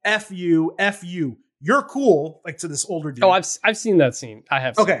you, F you, F you. You're cool, to this older dude. Oh, I've seen that scene. I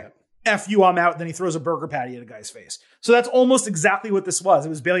have seen that. F you, I'm out. Then he throws a burger patty at a guy's face. So that's almost exactly what this was. It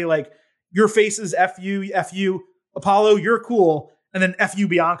was Bayley your face is F you, Apollo, you're cool. And then F you,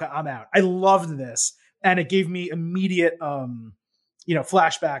 Bianca, I'm out. I loved this. And it gave me immediate,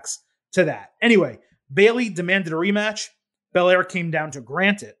 flashbacks to that. Anyway, Bayley demanded a rematch. Belair came down to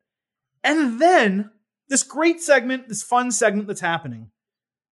grant it. And then this great segment, this fun segment that's happening.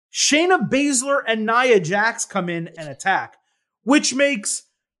 Shayna Baszler and Nia Jax come in and attack, which makes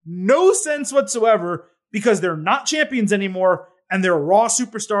no sense whatsoever because they're not champions anymore and they're Raw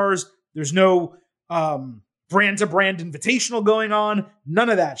superstars. There's no brand-to-brand invitational going on. None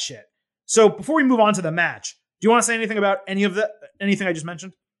of that shit. So before we move on to the match, do you want to say anything about anything I just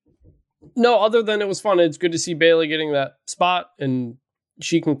mentioned? No, other than it was fun. It's good to see Bayley getting that spot, and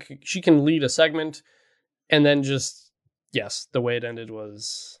she can lead a segment, and then the way it ended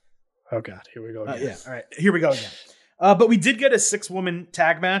was, oh god, here we go again. All right, here we go again. But we did get a 6-woman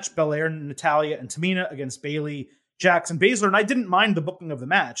tag match, Belair, Natalya, and Tamina against Bayley, Jax, and Baszler. And I didn't mind the booking of the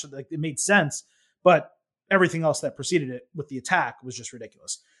match. Like, it made sense, but everything else that preceded it with the attack was just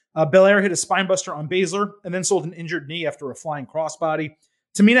ridiculous. Belair hit a spinebuster on Baszler and then sold an injured knee after a flying crossbody.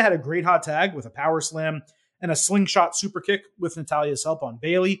 Tamina had a great hot tag with a power slam and a slingshot super kick with Natalya's help on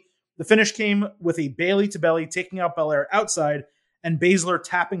Bayley. The finish came with a Bayley to belly taking out Belair outside and Baszler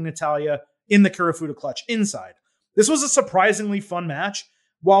tapping Natalya in the Kirifuda clutch inside. This was a surprisingly fun match.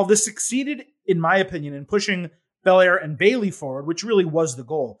 While this succeeded, in my opinion, in pushing Belair and Bayley forward, which really was the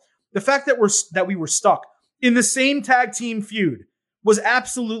goal, the fact that we were stuck in the same tag team feud was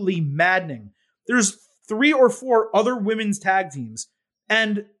absolutely maddening. There's 3 or 4 other women's tag teams,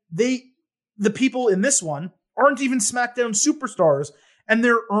 and the people in this one aren't even SmackDown superstars, and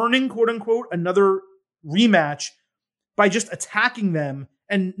they're earning, quote unquote, another rematch by just attacking them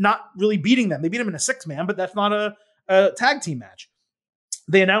and not really beating them. They beat them in a 6-man, but that's not a tag team match.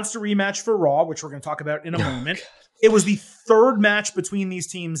 They announced a rematch for Raw, which we're going to talk about in a moment. It was the 3rd match between these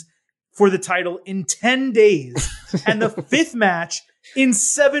teams for the title in 10 days and the 5th match in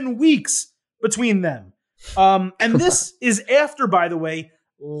 7 weeks between them. And this is after, by the way,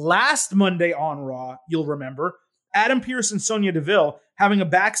 last Monday on Raw, you'll remember, Adam Pearce and Sonya Deville having a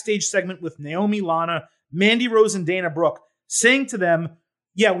backstage segment with Naomi, Lana, Mandy Rose, and Dana Brooke, saying to them,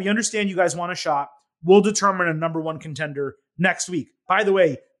 yeah, we understand you guys want a shot. We'll determine a number 1 contender next week. By the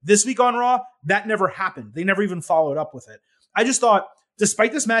way, this week on Raw, that never happened. They never even followed up with it. I just thought,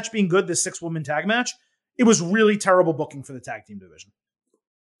 despite this match being good, this 6-woman tag match, it was really terrible booking for the tag team division.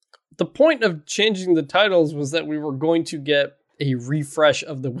 The point of changing the titles was that we were going to get a refresh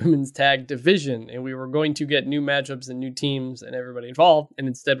of the women's tag division, and we were going to get new matchups and new teams and everybody involved. And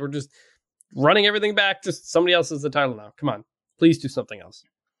instead, we're just running everything back. Just somebody else is the title now. Come on, please do something else.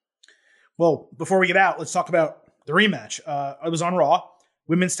 Well, before we get out, let's talk about the rematch. It was on Raw,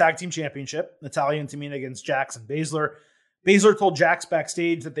 Women's Tag Team Championship, Natalya and Tamina against Jax and Baszler. Baszler told Jax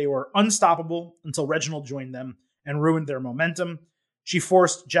backstage that they were unstoppable until Reginald joined them and ruined their momentum. She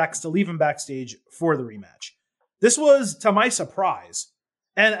forced Jax to leave him backstage for the rematch. This was, to my surprise,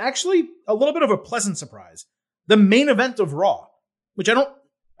 and actually a little bit of a pleasant surprise, the main event of Raw, which I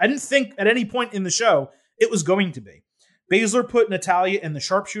didn't think at any point in the show it was going to be. Baszler put Natalya in the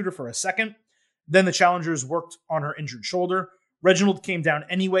sharpshooter for a second. Then the challengers worked on her injured shoulder. Reginald came down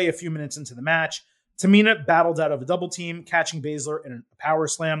anyway a few minutes into the match. Tamina battled out of a double team, catching Baszler in a power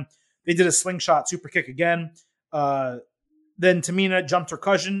slam. They did a slingshot super kick again. Then Tamina jumped her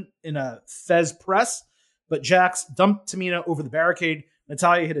cousin in a Fez press, but Jax dumped Tamina over the barricade.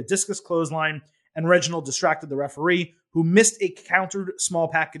 Natalya hit a discus clothesline, and Reginald distracted the referee, who missed a countered small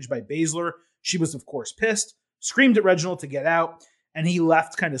package by Baszler. She was, of course, pissed, screamed at Reginald to get out, and he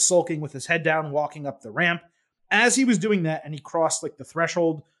left kind of sulking with his head down, walking up the ramp. As he was doing that, and he crossed like the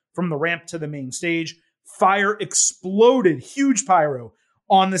threshold from the ramp to the main stage, fire exploded, huge pyro,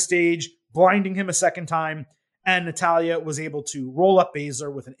 on the stage, blinding him a second time, and Natalya was able to roll up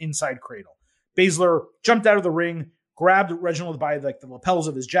Baszler with an inside cradle. Baszler jumped out of the ring, grabbed Reginald by the lapels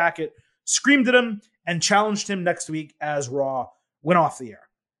of his jacket, screamed at him, and challenged him next week as Raw went off the air.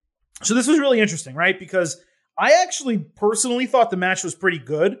 So this was really interesting, right? Because I actually personally thought the match was pretty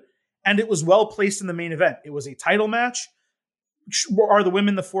good, and it was well placed in the main event. It was a title match. Are the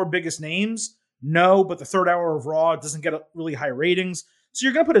women the 4 biggest names? No, but the 3rd hour of Raw doesn't get really high ratings. So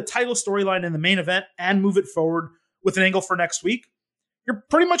you're going to put a title storyline in the main event and move it forward with an angle for next week. You're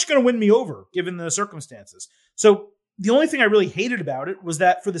pretty much going to win me over, given the circumstances. So the only thing I really hated about it was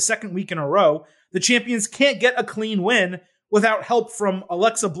that for the 2nd week in a row, the champions can't get a clean win without help from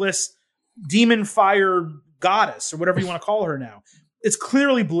Alexa Bliss, Demon Fire Goddess, or whatever you want to call her now. It's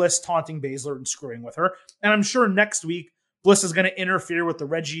clearly Bliss taunting Baszler and screwing with her. And I'm sure next week, Bliss is going to interfere with the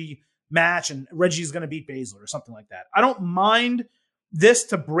Reggie match and Reggie's going to beat Baszler or something like that. I don't mind this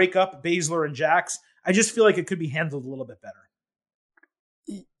to break up Baszler and Jax. I just feel like it could be handled a little bit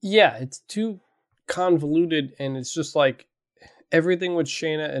better. Yeah, it's too convoluted, and it's just like everything with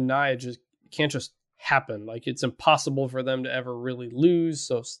Shayna and Nia just can't just happen. Like, it's impossible for them to ever really lose.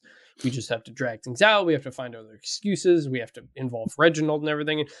 So we just have to drag things out. We have to find other excuses. We have to involve Reginald and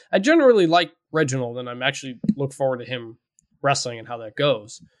everything. And I generally like Reginald, and I'm actually look forward to him wrestling and how that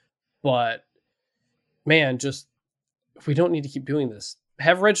goes. But man, just we don't need to keep doing this.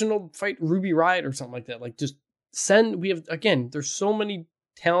 Have Reginald fight Ruby Riott or something like that. Like, just we have, again, there's so many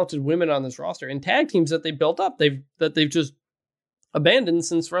talented women on this roster and tag teams that they built up. They've just abandoned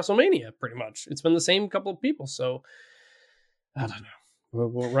since WrestleMania, pretty much. It's been the same couple of people. So I don't know.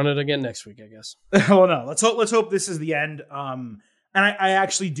 We'll run it again next week, I guess. Well, no, let's hope this is the end. And I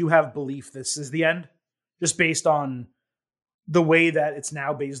actually do have belief this is the end, just based on the way that it's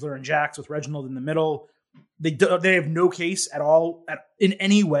now Baszler and Jax with Reginald in the middle. They have no case at all in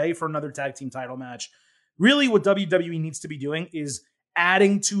any way for another tag team title match. Really, what WWE needs to be doing is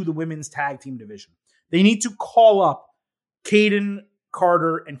adding to the women's tag team division. They need to call up Kaden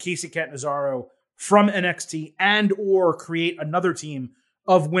Carter and Casey Catanzaro from NXT and or create another team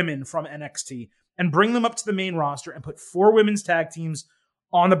of women from NXT and bring them up to the main roster and put 4 women's tag teams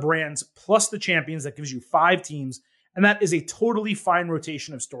on the brands plus the champions. That gives you 5 teams. And that is a totally fine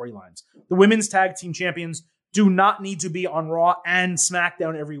rotation of storylines. The women's tag team champions do not need to be on Raw and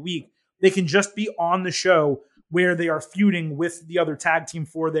SmackDown every week. They can just be on the show where they are feuding with the other tag team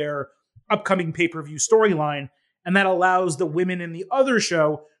for their upcoming pay-per-view storyline. And that allows the women in the other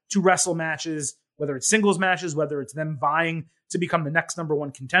show to wrestle matches, whether it's singles matches, whether it's them vying to become the next number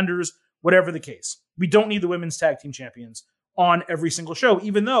 1 contenders, whatever the case. We don't need the women's tag team champions on every single show,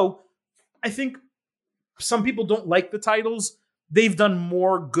 even though I think some people don't like the titles. They've done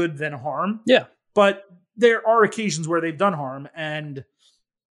more good than harm. Yeah. But there are occasions where they've done harm, and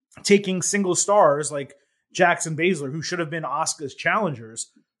taking single stars like Jax and Baszler, who should have been Asuka's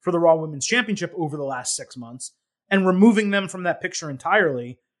challengers for the Raw Women's Championship over the last 6 months, and removing them from that picture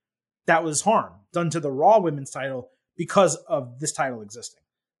entirely, that was harm done to the Raw Women's title because of this title existing.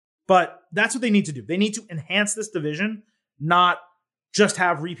 But that's what they need to do. They need to enhance this division, not just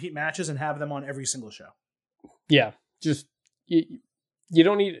have repeat matches and have them on every single show. Yeah, just you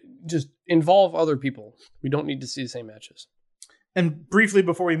don't need, just involve other people. We don't need to see the same matches. And briefly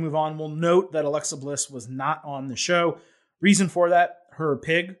before we move on, we'll note that Alexa Bliss was not on the show. Reason for that, her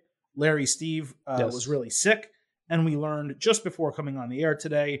pig, Larry Steve, was really sick. And we learned just before coming on the air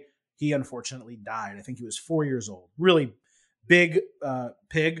today, he unfortunately died. I think he was 4 years old. Really big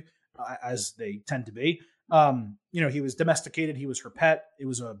pig, as they tend to be. He was domesticated. He was her pet. It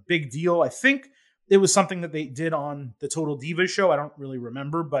was a big deal. I think it was something that they did on the Total Divas show. I don't really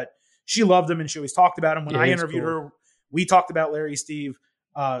remember, but she loved him and she always talked about him. When I interviewed her, we talked about Larry Steve.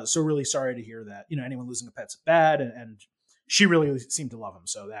 So really sorry to hear that. Anyone losing a pet's bad, and she really seemed to love him.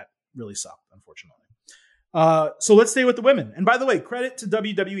 So that really sucked, unfortunately. So let's stay with the women. And by the way, credit to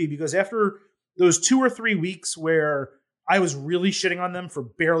WWE, because after those 2 or 3 weeks where I was really shitting on them for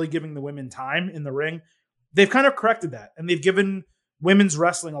barely giving the women time in the ring, they've kind of corrected that. And they've given women's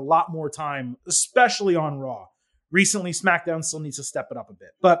wrestling a lot more time, especially on Raw. Recently, SmackDown still needs to step it up a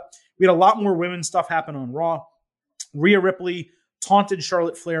bit. But we had a lot more women's stuff happen on Raw. Rhea Ripley taunted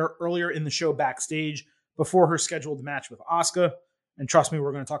Charlotte Flair earlier in the show backstage before her scheduled match with Asuka. And trust me,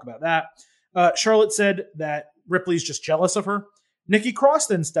 we're going to talk about that. Charlotte said that Ripley's just jealous of her. Nikki Cross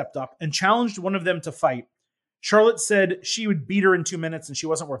then stepped up and challenged one of them to fight. Charlotte said she would beat her in 2 minutes and she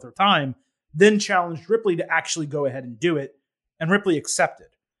wasn't worth her time, then challenged Ripley to actually go ahead and do it. And Ripley accepted.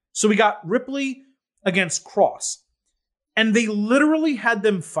 So we got Ripley against Cross. And they literally had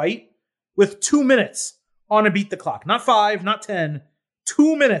them fight with 2 minutes on a beat the clock. Not 5, not 10.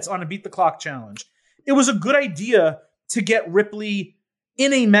 2 minutes on a beat the clock challenge. It was a good idea to get Ripley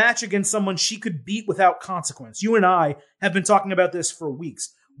in a match against someone she could beat without consequence. You and I have been talking about this for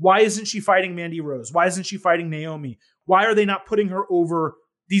weeks. Why isn't she fighting Mandy Rose? Why isn't she fighting Naomi? Why are they not putting her over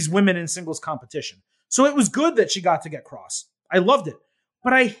these women in singles competition? So it was good that she got to get Cross. I loved it.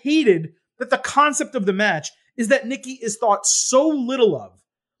 But I hated that the concept of the match is that Nikki is thought so little of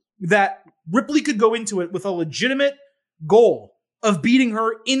that Ripley could go into it with a legitimate goal of beating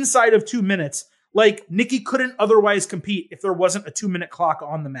her inside of 2 minutes. Like Nikki couldn't otherwise compete if there wasn't a 2 minute clock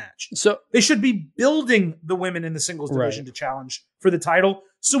on the match. So they should be building the women in the singles division to challenge for the title.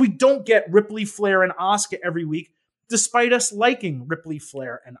 So we don't get Ripley, Flair, and Asuka every week, despite us liking Ripley,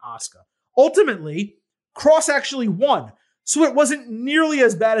 Flair, and Asuka. Ultimately, Cross actually won. So it wasn't nearly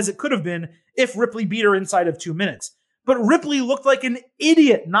as bad as it could have been if Ripley beat her inside of 2 minutes. But Ripley looked like an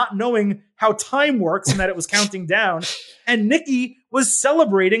idiot not knowing how time works and that it was counting down. And Nikki was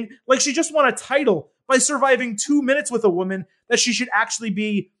celebrating like she just won a title by surviving 2 minutes with a woman that she should actually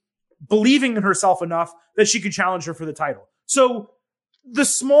be believing in herself enough that she could challenge her for the title. So the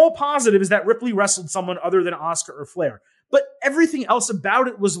small positive is that Ripley wrestled someone other than Asuka or Flair. But everything else about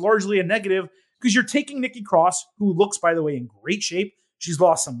it was largely a negative because you're taking Nikki Cross, who looks, by the way, in great shape. She's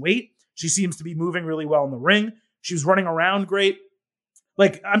lost some weight. She seems to be moving really well in the ring. She was running around great.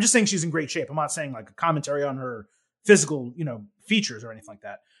 Like, I'm just saying she's in great shape. I'm not saying like a commentary on her physical, features or anything like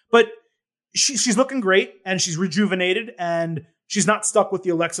that. But she's looking great and she's rejuvenated and she's not stuck with the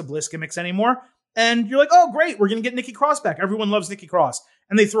Alexa Bliss gimmicks anymore. And you're like, oh, great. We're going to get Nikki Cross back. Everyone loves Nikki Cross.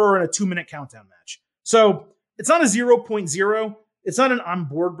 And they throw her in a 2 minute countdown match. So it's not a 0.0. It's not an I'm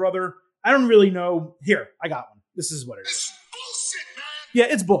bored, brother. I don't really know. Here, I got one. This is what it is. Bullshit, man.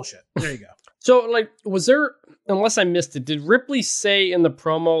 Yeah, it's bullshit. There you go. So, like, was there, unless I missed it, did Ripley say in the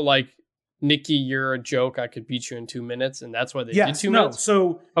promo, like, Nikki, you're a joke, I could beat you in 2 minutes, and that's why they did 2 minutes?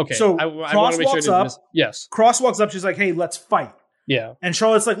 Okay, I want to make sure I didn't miss. Yes. Cross walks up, she's like, hey, let's fight. Yeah. And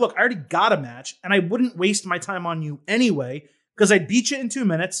Charlotte's like, look, I already got a match, and I wouldn't waste my time on you anyway, because I'd beat you in 2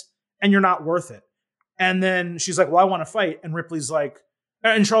 minutes, and you're not worth it. And then she's like, well, I want to fight. And Ripley's like,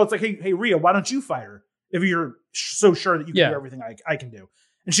 and Charlotte's like, hey, Rhea, why don't you fight her if you're so sure that you can do everything I can do?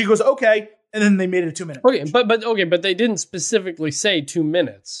 And she goes, okay. And then they made it a 2 minute. Okay, but they didn't specifically say 2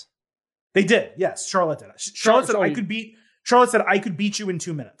 minutes. They did. Yes, Charlotte did. Charlotte said I could beat you in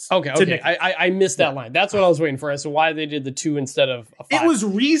 2 minutes. Okay. I missed that line. That's what I was waiting for as to why they did the 2 instead of a 5. It was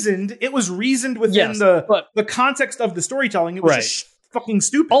reasoned within the context of the storytelling. It was just fucking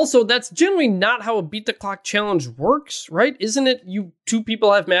stupid. Also, that's generally not how a beat the clock challenge works, right? Isn't it you two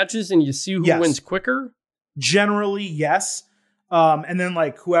people have matches and you see who wins quicker? Generally, yes. And then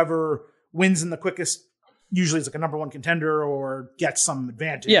like whoever wins in the quickest usually is like a number one contender or gets some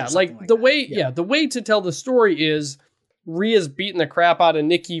advantage. Yeah, like the way to tell the story is Rhea's beating the crap out of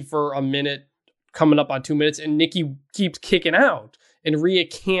Nikki for a minute, coming up on 2 minutes, and Nikki keeps kicking out, and Rhea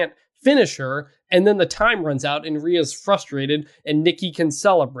can't finish her, and then the time runs out, and Rhea's frustrated, and Nikki can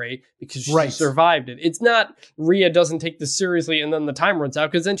celebrate because she survived it. It's not Rhea doesn't take this seriously, and then the time runs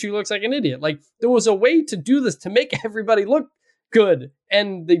out because then she looks like an idiot. Like there was a way to do this to make everybody look good,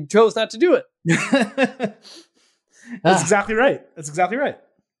 and they chose not to do it. That's exactly right. That's exactly right.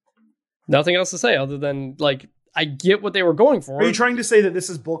 Nothing else to say other than like I get what they were going for. Are you trying to say that this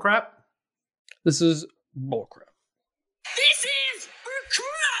is bullcrap? This is bullcrap. This is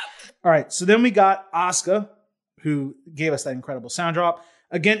crap. All right, so then we got Asuka, who gave us that incredible sound drop,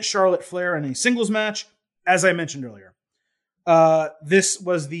 against Charlotte Flair in a singles match, as I mentioned earlier. This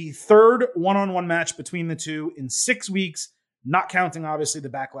was the third one-on-one match between the two in 6 weeks, not counting, obviously, the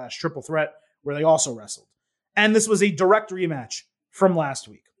Backlash triple threat, where they also wrestled. And this was a direct rematch from last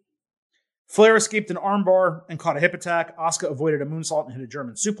week. Flair escaped an armbar and caught a hip attack. Asuka avoided a moonsault and hit a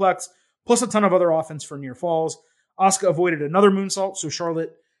German suplex, plus a ton of other offense for near falls. Asuka avoided another moonsault, so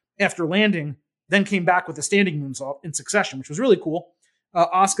Charlotte, after landing, then came back with a standing moonsault in succession, which was really cool.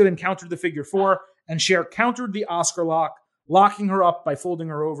 Asuka then countered the figure four, and Cher countered the Oscar lock, locking her up by folding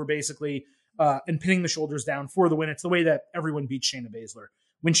her over, basically, and pinning the shoulders down for the win. It's the way that everyone beats Shayna Baszler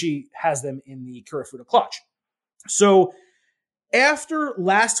when she has them in the Kirifuda clutch. So after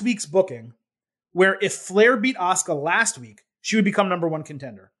last week's booking, where if Flair beat Asuka last week, she would become number one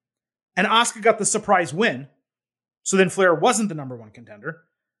contender. And Asuka got the surprise win. So then Flair wasn't the number one contender.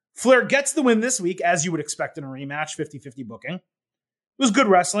 Flair gets the win this week, as you would expect in a rematch, 50-50 booking. It was good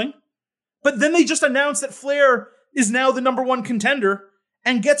wrestling. But then they just announced that Flair is now the number one contender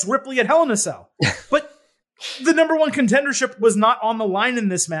and gets Ripley at Hell in a Cell. But the number one contendership was not on the line in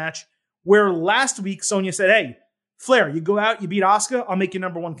this match, where last week Sonya said, hey, Flair, you go out, you beat Asuka, I'll make you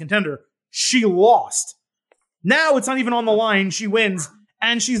number one contender. She lost. Now it's not even on the line. She wins,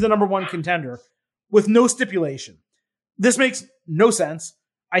 and she's the number one contender with no stipulation. This makes no sense.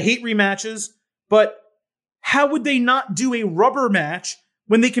 I hate rematches, but how would they not do a rubber match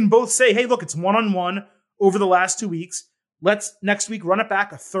when they can both say, hey, look, it's one-on-one over the last 2 weeks. Let's next week run it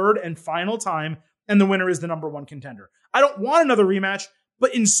back a third and final time, and the winner is the number one contender. I don't want another rematch,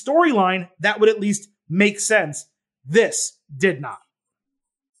 but in storyline, that would at least make sense. This did not.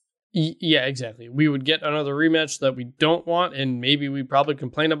 Yeah, exactly. We would get another rematch that we don't want, and maybe we probably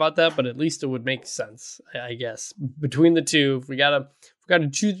complain about that, but at least it would make sense, I guess. Between the two, if we gotta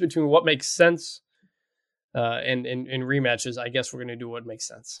choose between what makes sense and rematches, I guess we're gonna do what makes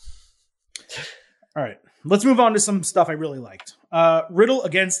sense. All right, let's move on to some stuff I really liked. Riddle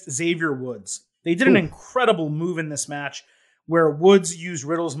against Xavier Woods. They did an incredible move in this match where Woods used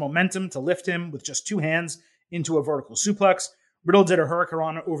Riddle's momentum to lift him with just two hands into a vertical suplex. Riddle did a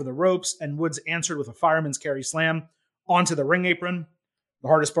hurricanrana over the ropes, and Woods answered with a fireman's carry slam onto the ring apron, the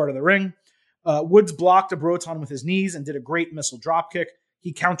hardest part of the ring. Woods blocked a Broton with his knees and did a great missile dropkick.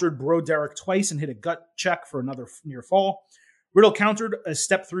 He countered Bro Derek twice and hit a gut check for another near fall. Riddle countered a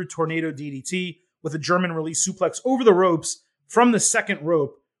step-through tornado DDT with a German release suplex over the ropes from the second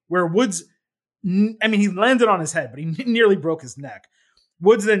rope, where Woods, he landed on his head, but he nearly broke his neck.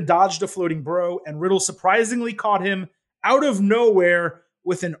 Woods then dodged a floating bro, and Riddle surprisingly caught him out of nowhere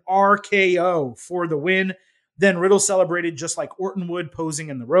with an RKO for the win. Then Riddle celebrated just like Orton would, posing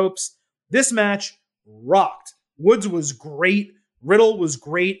in the ropes. This match rocked. Woods was great. Riddle was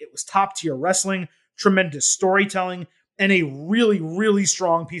great. It was top tier wrestling, tremendous storytelling, and a really, really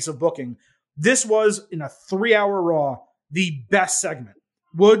strong piece of booking. This was, in a 3-hour Raw, the best segment.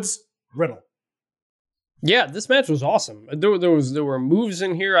 Woods, Riddle. Yeah, this match was awesome. There were moves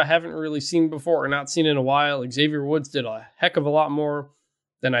in here I haven't really seen before or not seen in a while. Xavier Woods did a heck of a lot more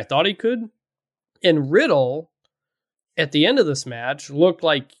than I thought he could. And Riddle, at the end of this match, looked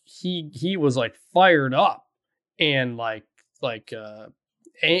like he was like fired up and like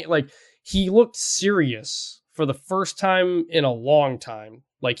he looked serious for the first time in a long time.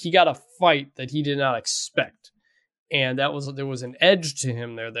 Like he got a fight that he did not expect. And there was an edge to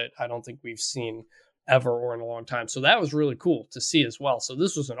him there that I don't think we've seen ever or in a long time. So that was really cool to see as well. So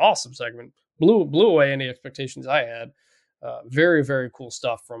this was an awesome segment. Blew away any expectations I had. Very, very cool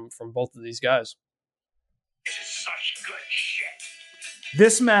stuff from both of these guys. This is such good shit.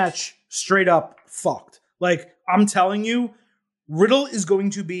 This match straight up fucked. Like, I'm telling you, Riddle is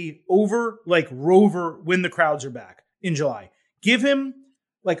going to be over like Rover when the crowds are back in July. Give him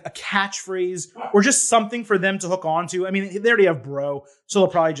like a catchphrase or just something for them to hook on to. I mean, they already have bro, so they'll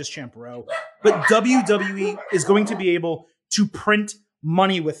probably just chant bro. But WWE is going to be able to print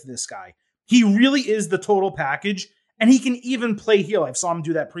money with this guy. He really is the total package, and he can even play heel. I saw him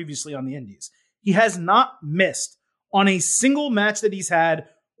do that previously on the Indies. He has not missed on a single match that he's had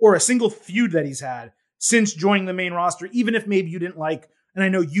or a single feud that he's had since joining the main roster, even if maybe you didn't like, and I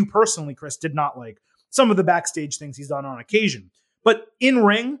know you personally, Chris, did not like some of the backstage things he's done on occasion. But in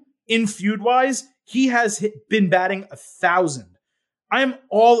ring, in feud-wise, he has been batting 1,000. I am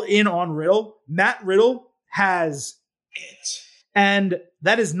all in on Riddle. Matt Riddle has it. And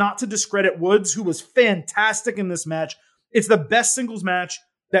that is not to discredit Woods, who was fantastic in this match. It's the best singles match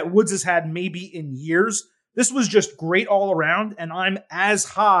that Woods has had maybe in years. This was just great all around, and I'm as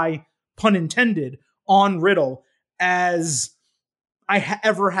high, pun intended, on Riddle as I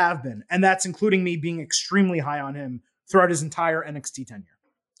ever have been. And that's including me being extremely high on him throughout his entire NXT tenure.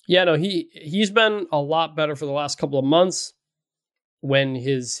 Yeah, no, he's been a lot better for the last couple of months when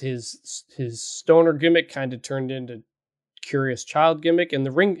his stoner gimmick kind of turned into Curious Child gimmick, and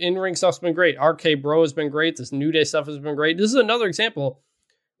the in-ring stuff's been great. RK Bro has been great. This New Day stuff has been great. This is another example.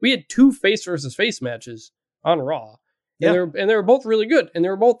 We had 2 face versus face matches on Raw, and they were both really good, and they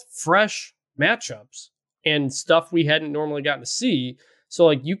were both fresh matchups and stuff we hadn't normally gotten to see. So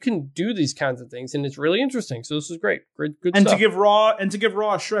like you can do these kinds of things, and it's really interesting. So this is great, good and stuff. To give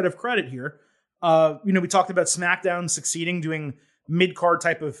Raw a shred of credit here, we talked about SmackDown succeeding doing mid-card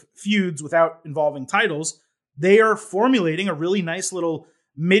type of feuds without involving titles. They are formulating a really nice little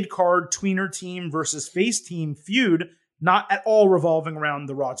mid-card tweener team versus face team feud, not at all revolving around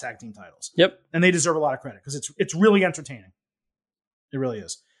the Raw tag team titles. Yep, and they deserve a lot of credit because it's really entertaining. It really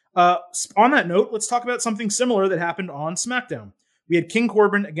is. On that note, let's talk about something similar that happened on SmackDown. We had King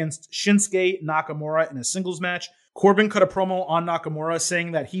Corbin against Shinsuke Nakamura in a singles match. Corbin cut a promo on Nakamura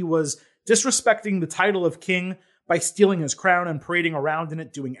saying that he was disrespecting the title of King by stealing his crown and parading around in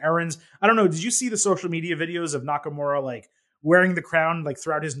it doing errands. I don't know. Did you see the social media videos of Nakamura like wearing the crown like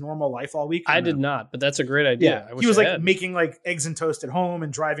throughout his normal life all week? I did not, but that's a great idea. Yeah, he was like making like eggs and toast at home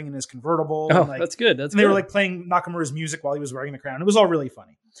and driving in his convertible. Oh, and, like, that's good. They were like playing Nakamura's music while he was wearing the crown. It was all really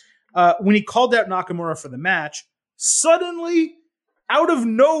funny. When he called out Nakamura for the match, suddenly, out of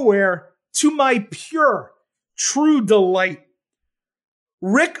nowhere, to my pure, true delight,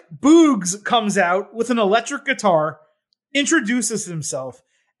 Rick Boogs comes out with an electric guitar, introduces himself,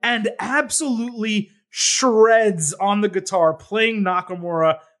 and absolutely shreds on the guitar, playing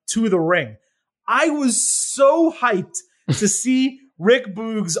Nakamura to the ring. I was so hyped to see Rick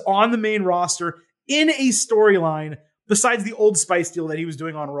Boogs on the main roster in a storyline besides the Old Spice deal that he was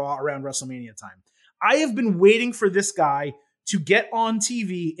doing on Raw around WrestleMania time. I have been waiting for this guy to get on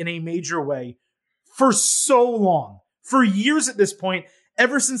TV in a major way for so long, for years at this point,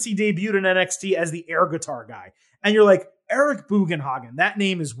 ever since he debuted in NXT as the air guitar guy. And you're like, Eric Bugenhagen, that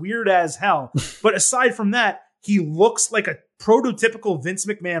name is weird as hell. But aside from that, he looks like a prototypical Vince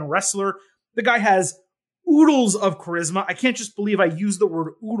McMahon wrestler. The guy has oodles of charisma. I can't just believe I used the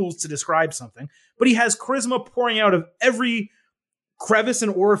word oodles to describe something, but he has charisma pouring out of every crevice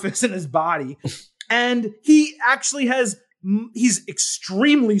and orifice in his body. And he actually he's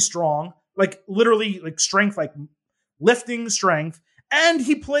extremely strong, like literally like strength, like lifting strength. And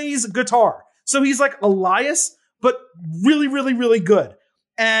he plays guitar. So he's like Elias, but really, really, really good.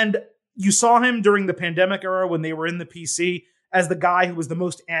 And you saw him during the pandemic era when they were in the PC as the guy who was the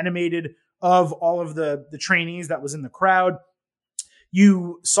most animated of all of the trainees that was in the crowd.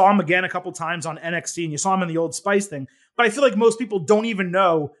 You saw him again a couple times on NXT, and you saw him in the Old Spice thing. But I feel like most people don't even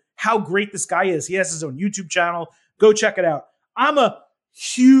know how great this guy is. He has his own YouTube channel. Go check it out. I'm a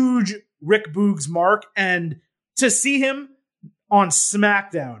huge Rick Boogs mark, and to see him on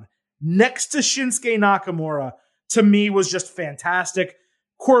SmackDown next to Shinsuke Nakamura, to me, was just fantastic.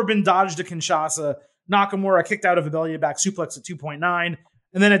 Corbin dodged a Kinshasa. Nakamura kicked out of a belly to back suplex at 2.9,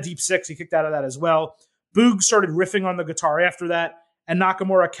 and then a deep 6. He kicked out of that as well. Boog started riffing on the guitar after that, and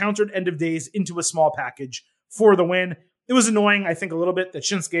Nakamura countered End of Days into a small package for the win. It was annoying, I think, a little bit that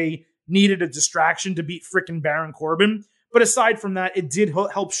Shinsuke needed a distraction to beat frickin' Baron Corbin. But aside from that, it did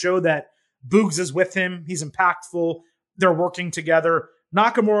help show that Boogs is with him. He's impactful. They're working together.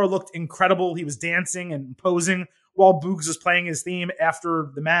 Nakamura looked incredible. He was dancing and posing while Boogs was playing his theme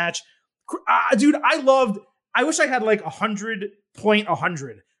after the match. Dude, I wish I had like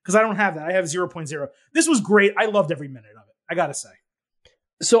 100.100 because I don't have that. I have 0.0. This was great. I loved every minute of it, I gotta say.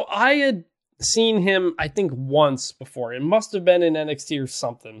 So I had seen him, I think, once before. It must have been in NXT or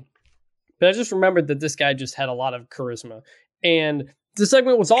something. But I just remembered that this guy just had a lot of charisma. And the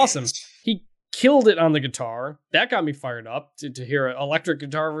segment was awesome. He killed it on the guitar. That got me fired up to hear an electric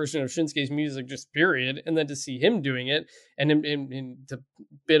guitar version of Shinsuke's music, just period. And then to see him doing it. And in the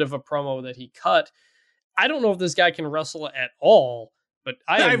bit of a promo that he cut. I don't know if this guy can wrestle at all. But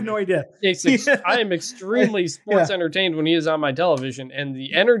I have no idea. I am extremely sports entertained when he is on my television, and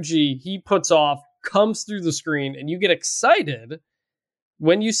the energy he puts off comes through the screen, and you get excited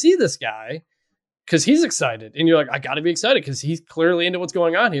when you see this guy because he's excited, and you're like, I got to be excited because he's clearly into what's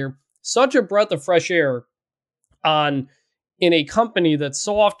going on here. Such a breath of fresh air in a company that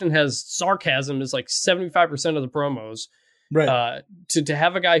so often has sarcasm as like 75% of the promos. Right. To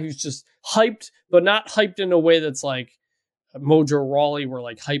have a guy who's just hyped, but not hyped in a way that's like Mojo Rawley, where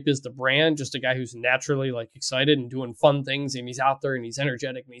like hype is the brand, just a guy who's naturally like excited and doing fun things, and he's out there and he's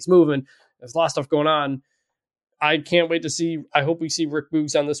energetic and he's moving. There's a lot of stuff going on. I can't wait to see. I hope we see Rick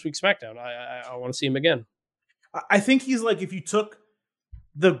Boogs on this week's SmackDown. I want to see him again. I think he's like if you took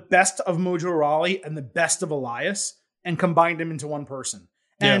the best of Mojo Rawley and the best of Elias and combined them into one person.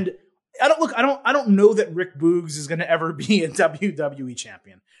 And I don't know that Rick Boogs is going to ever be a WWE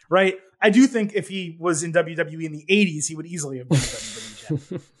champion, right? I do think if he was in WWE in the 80s, he would easily have been a WWE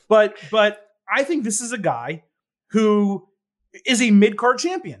champion. But I think this is a guy who is a mid-card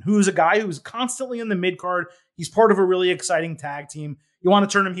champion, who is a guy who's constantly in the mid-card. He's part of a really exciting tag team. You want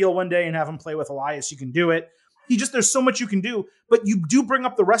to turn him heel one day and have him play with Elias, you can do it. There's so much you can do, but you do bring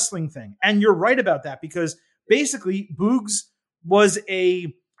up the wrestling thing. And you're right about that because basically Boogs was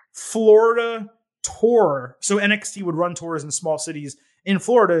a Florida tour. So NXT would run tours in small cities in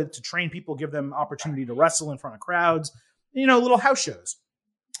Florida to train people, give them opportunity to wrestle in front of crowds, little house shows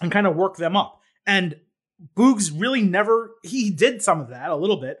and kind of work them up. And Boogs really he did some of that a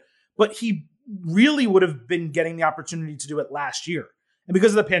little bit, but he really would have been getting the opportunity to do it last year. And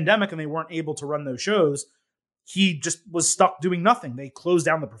because of the pandemic and they weren't able to run those shows, he just was stuck doing nothing. They closed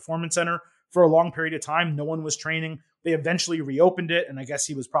down the Performance Center for a long period of time. No one was training. They eventually reopened it. And I guess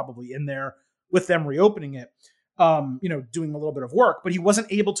he was probably in there with them reopening it. Doing a little bit of work, but he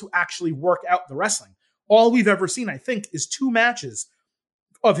wasn't able to actually work out the wrestling. All we've ever seen, I think, is 2 matches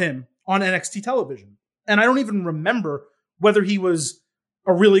of him on NXT television. And I don't even remember whether he was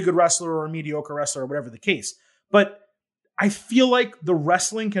a really good wrestler or a mediocre wrestler or whatever the case. But I feel like the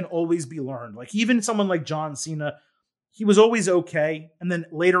wrestling can always be learned. Like even someone like John Cena, he was always okay. And then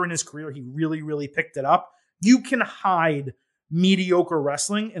later in his career, he really, really picked it up. You can hide mediocre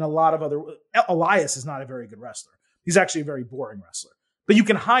wrestling in a lot of other. Elias is not a very good wrestler. He's actually a very boring wrestler, but you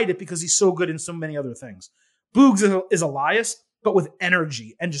can hide it because he's so good in so many other things. Boogs is Elias, but with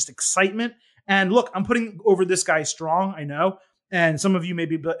energy and just excitement. And look, I'm putting over this guy strong. I know. And some of you may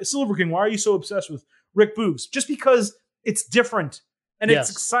be, but Silver King, why are you so obsessed with Rick Boogs? Just because it's different and it's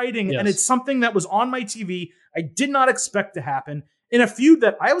exciting and it's something that was on my TV. I did not expect to happen. In a feud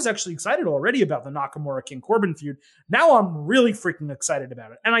that I was actually excited already about, the Nakamura King Corbin feud. Now I'm really freaking excited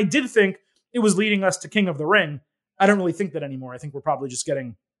about it. And I did think it was leading us to King of the Ring. I don't really think that anymore. I think we're probably just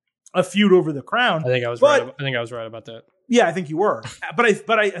getting a feud over the crown. I think I was right about that. Yeah, I think you were. But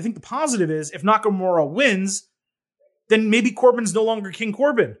I think the positive is if Nakamura wins, then maybe Corbin's no longer King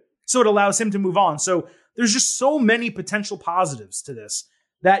Corbin. So it allows him to move on. So there's just so many potential positives to this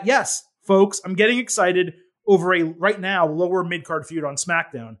that, yes, folks, I'm getting excited over a right now lower mid-card feud on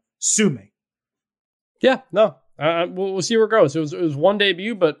SmackDown. Sue me. Yeah, no. We'll see where it goes. It was one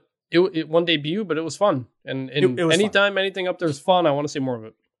debut, but it was fun. And it was anytime fun. Anything up there is fun, I want to see more of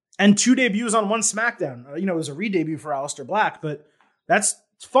it. And 2 debuts on one SmackDown. It was a re-debut for Aleister Black, but that's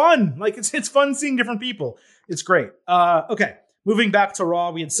fun. Like it's fun seeing different people. It's great. Okay, moving back to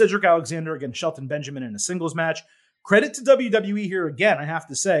Raw, we had Cedric Alexander against Shelton Benjamin in a singles match. Credit to WWE here again, I have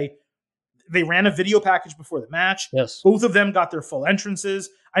to say. They ran a video package before the match. Yes. Both of them got their full entrances.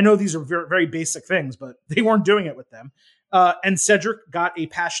 I know these are very, very basic things, but they weren't doing it with them. And Cedric got a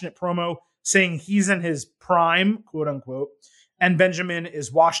passionate promo saying he's in his prime, quote unquote, and Benjamin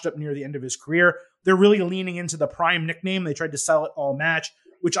is washed up near the end of his career. They're really leaning into the Prime nickname. They tried to sell it all match,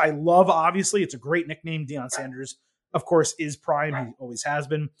 which I love, obviously. It's a great nickname. Deion Sanders, of course, is Prime. He always has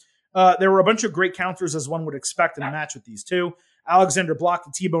been. There were a bunch of great counters, as one would expect in a match with these two. Alexander blocked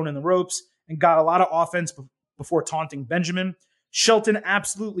the T-bone in the ropes and got a lot of offense before taunting Benjamin. Shelton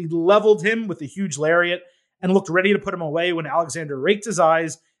absolutely leveled him with a huge lariat and looked ready to put him away when Alexander raked his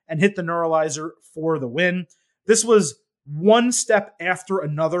eyes and hit the neuralizer for the win. This was one step after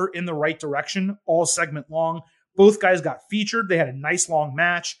another in the right direction, all segment long. Both guys got featured. They had a nice long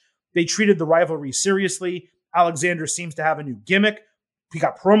match. They treated the rivalry seriously. Alexander seems to have a new gimmick. He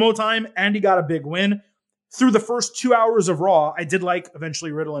got promo time and he got a big win. Through the first 2 hours of Raw, I did like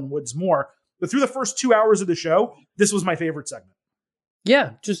eventually Riddle and Woods more, but through the first 2 hours of the show, this was my favorite segment.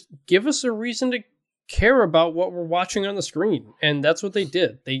 Yeah, just give us a reason to care about what we're watching on the screen. And that's what they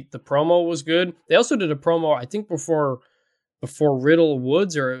did. The promo was good. They also did a promo, I think, before Riddle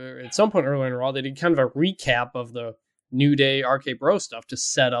Woods, or at some point earlier in Raw, they did kind of a recap of the New Day RK Bro stuff to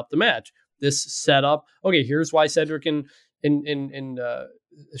set up the match. This setup, okay, here's why Cedric and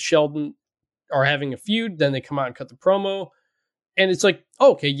Sheldon are having a feud. Then they come out and cut the promo. And it's like,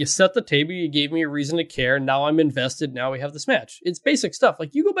 okay, you set the table. You gave me a reason to care. Now I'm invested. Now we have this match. It's basic stuff.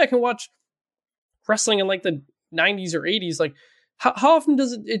 Like, you go back and watch wrestling in like the 90s or 80s. Like, how often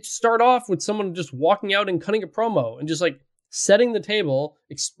does it start off with someone just walking out and cutting a promo and just like setting the table,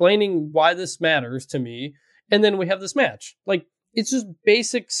 explaining why this matters to me, and then we have this match? Like, it's just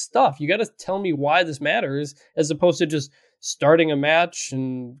basic stuff. You got to tell me why this matters, as opposed to just starting a match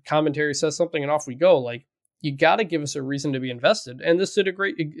and commentary says something and off we go. Like, you got to give us a reason to be invested. And this did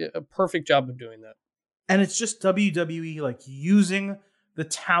a perfect job of doing that. And it's just WWE like using the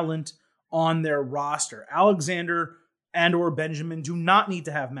talent on their roster. Alexander and or Benjamin do not need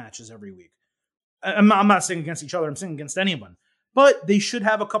to have matches every week. I'm not saying against each other. I'm saying against anyone. But they should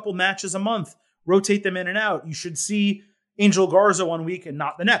have a couple matches a month. Rotate them in and out. You should see Angel Garza one week and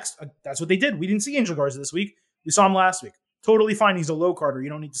not the next. That's what they did. We didn't see Angel Garza this week. We saw him last week. Totally fine. He's a low carder. You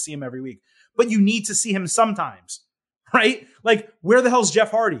don't need to see him every week. But you need to see him sometimes, right? Like, where the hell's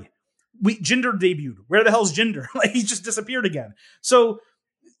Jeff Hardy? Jinder debuted. Where the hell's Jinder? Like, he just disappeared again. So,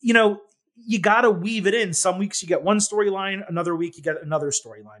 you got to weave it in. Some weeks you get one storyline. Another week you get another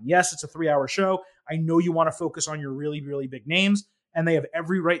storyline. Yes, it's a 3-hour show. I know you want to focus on your really, really big names, and they have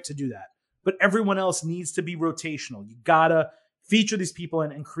every right to do that. But everyone else needs to be rotational. You got to feature these people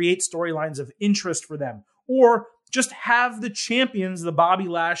and create storylines of interest for them. Or just have the champions, the Bobby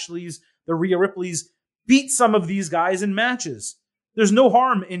Lashleys, the Rhea Ripleys, beat some of these guys in matches. There's no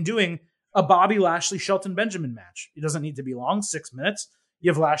harm in doing a Bobby Lashley Shelton Benjamin match. It doesn't need to be long, 6 minutes.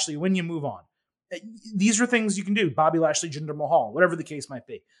 You have Lashley win, you move on. These are things you can do. Bobby Lashley, Jinder Mahal, whatever the case might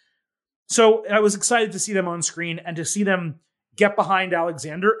be. So I was excited to see them on screen and to see them get behind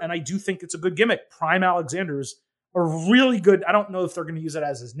Alexander. And I do think it's a good gimmick. Prime Alexander's a really good, I don't know if they're going to use it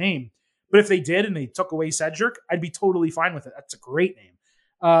as his name, but if they did and they took away Cedric, I'd be totally fine with it. That's a great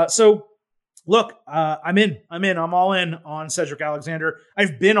name. So look, I'm in. I'm all in on Cedric Alexander.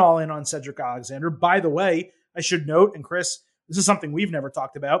 I've been all in on Cedric Alexander. By the way, I should note, and Chris, this is something we've never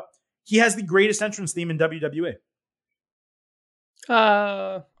talked about, he has the greatest entrance theme in WWE.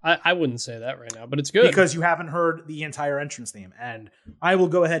 I wouldn't say that right now, but it's good. Because you haven't heard the entire entrance theme. And I will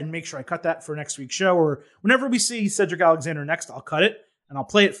go ahead and make sure I cut that for next week's show, or whenever we see Cedric Alexander next, I'll cut it and I'll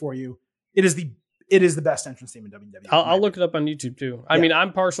play it for you. It is the best entrance theme in WWE. I'll look it up on YouTube too. I mean,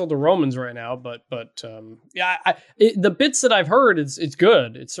 I'm partial to Romans right now, but the bits that I've heard, it's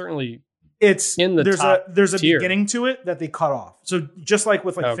good. It's certainly in the top there's a tier. beginning to it that they cut off. So just like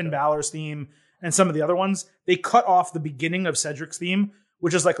with Finn Balor's theme and some of the other ones, they cut off the beginning of Cedric's theme,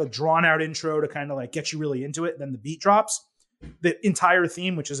 which is like a drawn out intro to kind of like get you really into it. Then the beat drops. The entire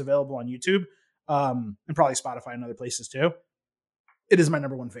theme, which is available on YouTube and probably Spotify and other places too. It is my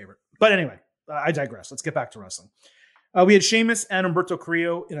number one favorite. But anyway, I digress. Let's get back to wrestling. We had Sheamus and Humberto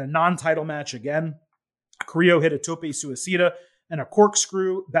Carrillo in a non-title match again. Carrillo hit a tope suicida and a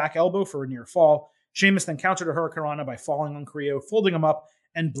corkscrew back elbow for a near fall. Sheamus then countered a hurricanrana by falling on Carrillo, folding him up,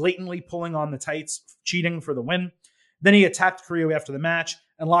 and blatantly pulling on the tights, cheating for the win. Then he attacked Carrillo after the match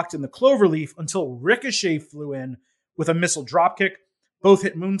and locked in the cloverleaf until Ricochet flew in with a missile dropkick. Both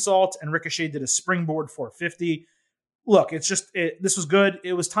hit moonsaults, and Ricochet did a springboard 450. Look, this was good.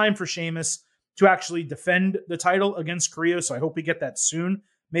 It was time for Sheamus to actually defend the title against Carrillo, so I hope we get that soon.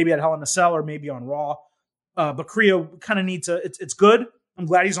 Maybe at Hell in a Cell or maybe on Raw. But Carrillo kind of needs to, it's good. I'm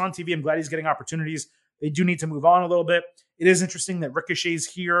glad he's on TV. I'm glad he's getting opportunities. They do need to move on a little bit. It is interesting that Ricochet's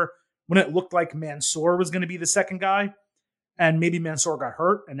here when it looked like Mansoor was going to be the second guy, and maybe Mansoor got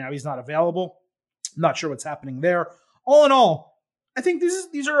hurt and now he's not available. I'm not sure what's happening there. All in all, I think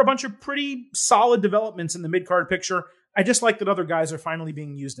these are a bunch of pretty solid developments in the mid-card picture. I just like that other guys are finally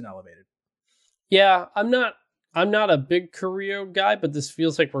being used and elevated. Yeah, I'm not a big Carrillo guy, but this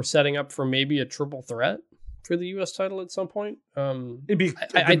feels like we're setting up for maybe a triple threat for the U.S. title at some point. It'd be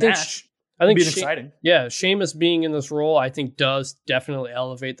a good match. I think it'd be exciting. Yeah, Sheamus being in this role, I think, does definitely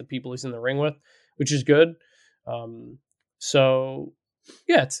elevate the people he's in the ring with, which is good. So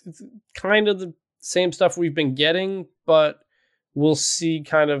yeah, it's kind of the same stuff we've been getting, but we'll see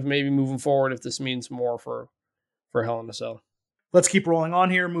kind of maybe moving forward if this means more for Hell in a Cell. Let's keep rolling on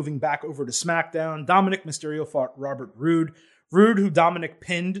here. Moving back over to SmackDown, Dominic Mysterio fought Robert Roode. Roode, who Dominic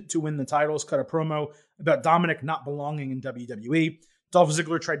pinned to win the titles, cut a promo about Dominic not belonging in WWE. Dolph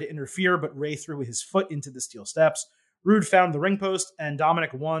Ziggler tried to interfere, but Ray threw his foot into the steel steps. Roode found the ring post, and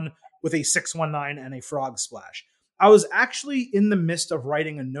Dominic won with a 619 and a frog splash. I was actually in the midst of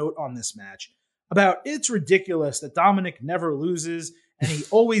writing a note on this match about it's ridiculous that Dominic never loses and he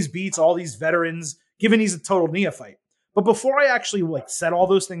always beats all these veterans, given he's a total neophyte. But before I actually said all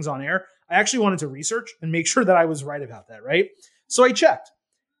those things on air, I actually wanted to research and make sure that I was right about that, right? So I checked.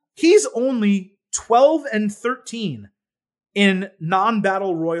 He's only 12-13 in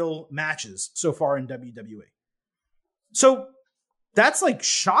non-battle royal matches so far in WWE. So that's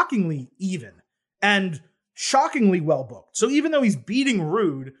shockingly even and shockingly well booked. So even though he's beating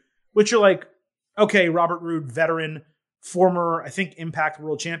Roode, which you're okay, Robert Roode, veteran, former, I think, Impact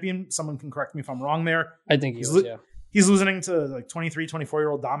World Champion. Someone can correct me if I'm wrong there. I think he's yeah. He's losing to 23,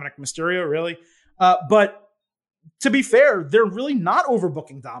 24-year-old Dominic Mysterio, really. But to be fair, they're really not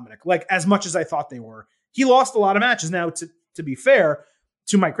overbooking Dominic as much as I thought they were. He lost a lot of matches. Now, to be fair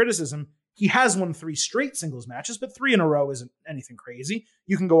to my criticism, he has won 3 straight singles matches, but 3 in a row isn't anything crazy.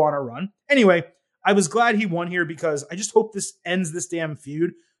 You can go on a run. Anyway, I was glad he won here because I just hope this ends this damn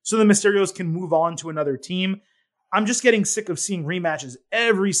feud so the Mysterios can move on to another team. I'm just getting sick of seeing rematches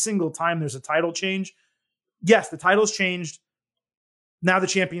every single time there's a title change. Yes, the title's changed. Now the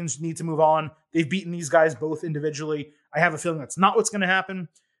champions need to move on. They've beaten these guys both individually. I have a feeling that's not what's going to happen.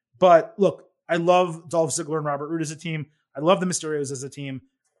 But look, I love Dolph Ziggler and Robert Roode as a team. I love the Mysterios as a team.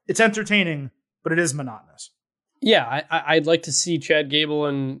 It's entertaining, but it is monotonous. Yeah, I'd like to see Chad Gable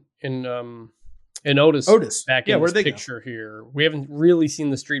and Otis back in this picture here. We haven't really seen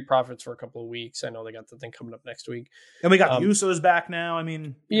the Street Profits for a couple of weeks. I know they got the thing coming up next week. And we got the Usos back now. I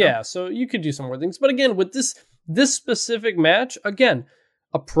mean, yeah, so you could do some more things. But again, with this specific match, again,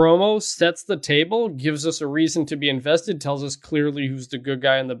 a promo sets the table, gives us a reason to be invested, tells us clearly who's the good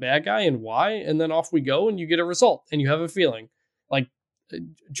guy and the bad guy and why, and then off we go and you get a result and you have a feeling.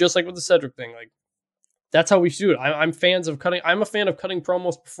 Just like with the Cedric thing, that's how we should do it. I'm a fan of cutting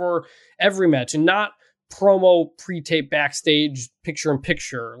promos before every match and not promo pre-tape backstage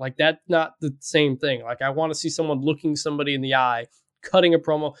picture-in-picture. That's not the same thing. I want to see someone looking somebody in the eye, cutting a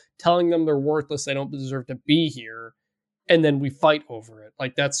promo, telling them they're worthless, they don't deserve to be here, and then we fight over it.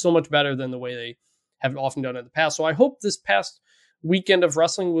 That's so much better than the way they have often done it in the past. So I hope this past weekend of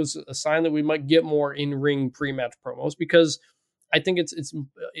wrestling was a sign that we might get more in-ring pre-match promos because I think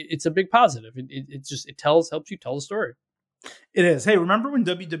it's a big positive. It helps you tell the story. It is. Hey, remember when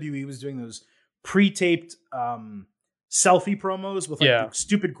WWE was doing those pre-taped selfie promos with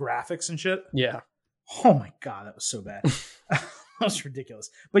stupid graphics and shit? Yeah. Oh my God, that was so bad. That was ridiculous.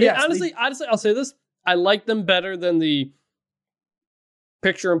 But yeah, honestly, I'll say this: I like them better than the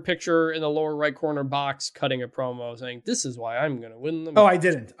picture-in-picture in the lower right corner box cutting a promo saying, this is why I'm going to win them. Oh, I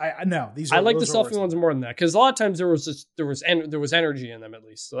didn't. I no. I like the selfie ones more than that because a lot of times there was energy in them at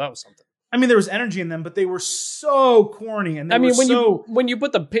least, so that was something. I mean, there was energy in them, but they were so corny. And when you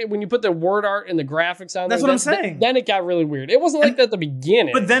put the word art and the graphics on, that's what I'm saying. Then it got really weird. It wasn't like that at the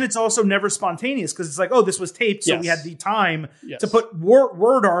beginning. But then it's also never spontaneous because it's this was taped, so we had the time to put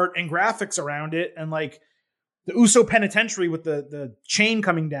word art and graphics around it, and the Uso Penitentiary with the chain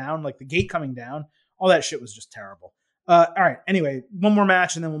coming down, the gate coming down, all that shit was just terrible. All right. Anyway, one more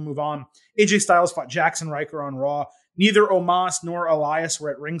match and then we'll move on. AJ Styles fought Jackson Riker on Raw. Neither Omos nor Elias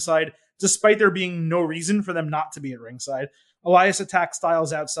were at ringside, despite there being no reason for them not to be at ringside. Elias attacked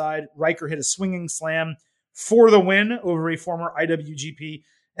Styles outside. Riker hit a swinging slam for the win over a former IWGP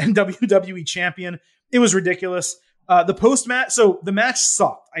and WWE champion. It was ridiculous. The post-match, so the match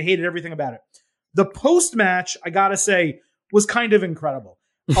sucked. I hated everything about it. The post-match, I gotta say, was kind of incredible.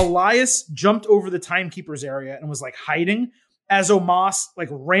 Elias jumped over the timekeeper's area and was hiding as Omos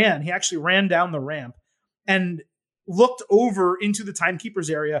ran. He actually ran down the ramp and looked over into the timekeeper's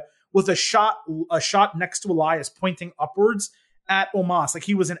area with a shot next to Elias pointing upwards at Omos.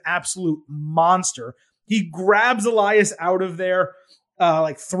 He was an absolute monster. He grabs Elias out of there,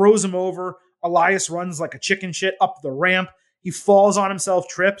 throws him over. Elias runs like a chicken shit up the ramp. He falls on himself,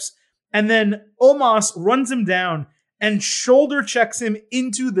 trips, and then Omos runs him down and shoulder checks him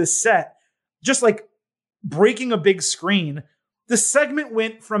into the set, just like breaking a big screen. The segment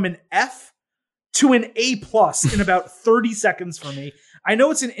went from an F to an A+ in about 30 seconds for me. I know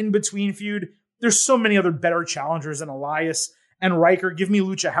it's an in-between feud. There's so many other better challengers than Elias and Riker. Give me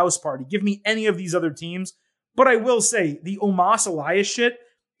Lucha House Party. Give me any of these other teams. But I will say, the Omos Elias shit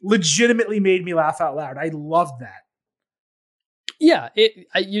legitimately made me laugh out loud. I loved that. Yeah,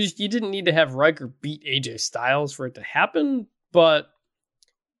 you didn't need to have Riker beat AJ Styles for it to happen, but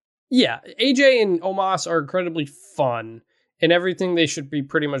yeah, AJ and Omos are incredibly fun, and everything they should be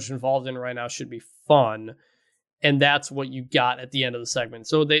pretty much involved in right now should be fun, and that's what you got at the end of the segment.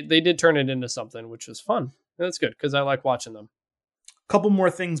 So they did turn it into something, which was fun. And that's good, because I like watching them. Couple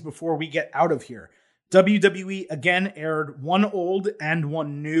more things before we get out of here. WWE again aired one old and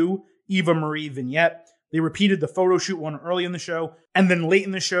one new Eva Marie vignette. They repeated the photo shoot one early in the show, and then late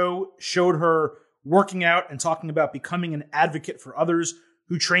in the show showed her working out and talking about becoming an advocate for others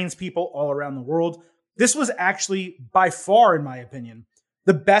who trains people all around the world. This was actually, by far, in my opinion,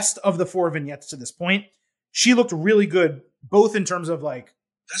 the best of the 4 vignettes to this point. She looked really good, both in terms of like,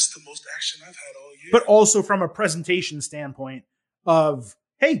 that's the most action I've had all year, but also from a presentation standpoint of,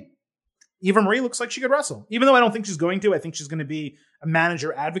 hey, Eva Marie looks like she could wrestle. Even though I don't think she's going to, I think she's going to be a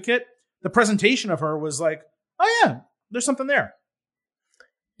manager advocate. The presentation of her was like, oh yeah, there's something there.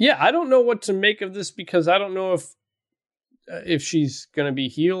 Yeah, I don't know what to make of this, because I don't know if she's going to be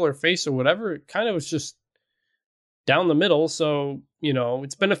heel or face or whatever. It kind of was just down the middle. So,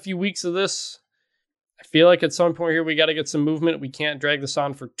 it's been a few weeks of this. I feel like at some point here, we got to get some movement. We can't drag this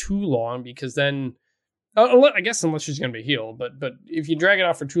on for too long, because then, I guess unless she's going to be heel, but if you drag it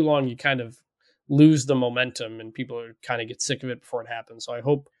out for too long, you kind of lose the momentum and people kind of get sick of it before it happens. So I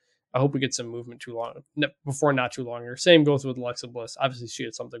hope we get some movement before not too long here. Same goes with Alexa Bliss. Obviously, she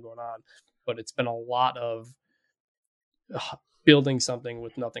had something going on, but it's been a lot of building something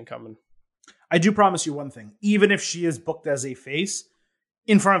with nothing coming. I do promise you one thing. Even if she is booked as a face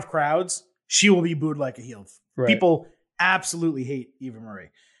in front of crowds, she will be booed like a heel. Right. People absolutely hate Eva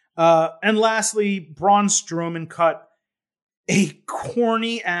Marie. And lastly, Braun Strowman cut a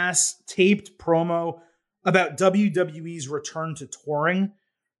corny-ass taped promo about WWE's return to touring.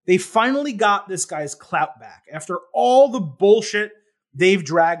 They finally got this guy's clout back after all the bullshit they've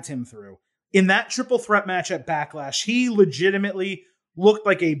dragged him through. In that triple threat match at Backlash, he legitimately looked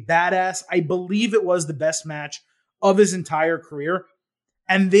like a badass. I believe it was the best match of his entire career.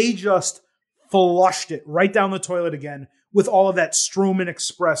 And they just flushed it right down the toilet again with all of that Strowman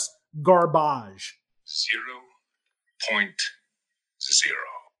Express garbage. 0.0.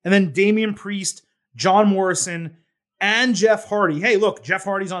 And then Damian Priest, John Morrison, and Jeff Hardy. Hey, look, Jeff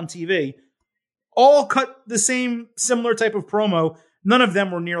Hardy's on TV. All cut the same similar type of promo. None of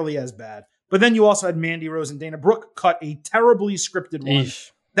them were nearly as bad. But then you also had Mandy Rose and Dana Brooke cut a terribly scripted one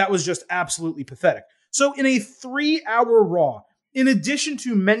that was just absolutely pathetic. So in a 3-hour Raw, in addition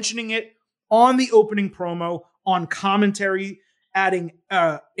to mentioning it on the opening promo, on commentary, airing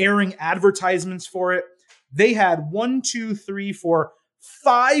advertisements for it, they had 5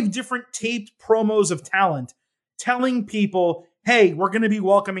 different taped promos of talent telling people, hey, we're going to be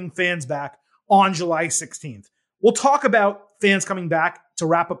welcoming fans back on July 16th. We'll talk about fans coming back to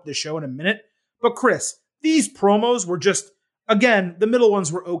wrap up the show in a minute. But Chris, these promos were just, again, the middle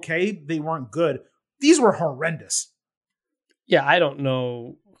ones were okay. They weren't good. These were horrendous. Yeah, I don't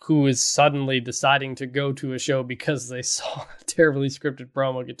know who is suddenly deciding to go to a show because they saw a terribly scripted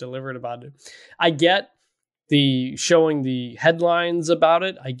promo get delivered about it. I get the showing the headlines about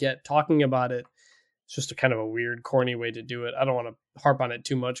it. I get talking about it. It's just a kind of a weird, corny way to do it. I don't want to harp on it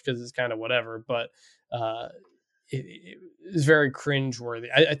too much because it's kind of whatever, but it is very cringeworthy.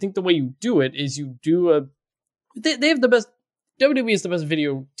 I think the way you do it is you do they have the best, WWE is the best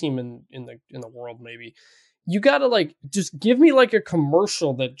video team in the world, maybe. You gotta just give me a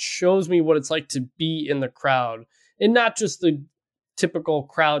commercial that shows me what it's like to be in the crowd, and not just the typical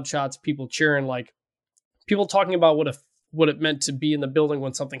crowd shots, people cheering, people talking about what it meant to be in the building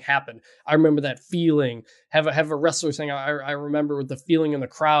when something happened. I remember that feeling. Have a wrestler saying, I remember the feeling in the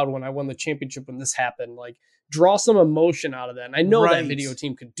crowd when I won the championship when this happened. Draw some emotion out of that. And I know that video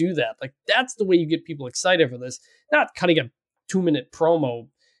team could do that. That's the way you get people excited for this. Not cutting a 2-minute promo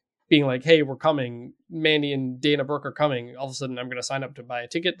being like, hey, we're coming. Mandy and Dana Brooke are coming. All of a sudden, I'm going to sign up to buy a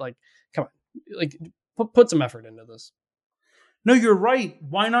ticket. Come on. Put some effort into this. No, you're right.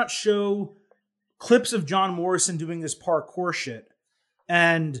 Why not show clips of John Morrison doing this parkour shit?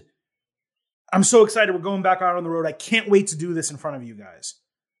 And I'm so excited. We're going back out on the road. I can't wait to do this in front of you guys.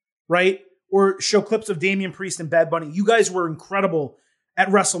 Right? or show clips of Damian Priest and Bad Bunny. You guys were incredible at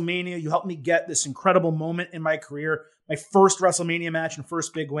WrestleMania. You helped me get this incredible moment in my career, my first WrestleMania match and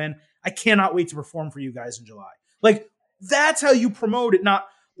first big win. I cannot wait to perform for you guys in July. Like, that's how you promote it, not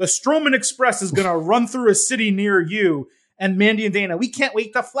the Strowman Express is going to run through a city near you, and Mandy and Dana, we can't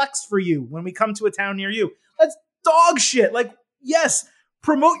wait to flex for you when we come to a town near you. That's dog shit. Like, yes,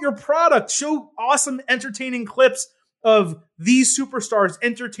 promote your product. Show awesome, entertaining clips of these superstars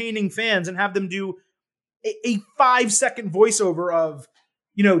entertaining fans and have them do a 5-second voiceover of,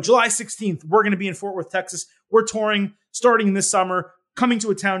 July 16th, we're going to be in Fort Worth, Texas. We're touring starting this summer, coming to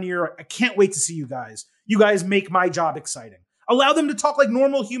a town near. I can't wait to see you guys. You guys make my job exciting. Allow them to talk like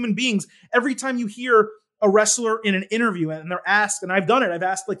normal human beings. Every time you hear a wrestler in an interview and they're asked, and I've done it, I've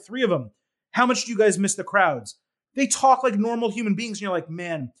asked like 3 of them, how much do you guys miss the crowds? They talk like normal human beings, and you're like,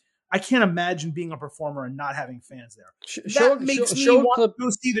 man, I can't imagine being a performer and not having fans there. That makes me want to go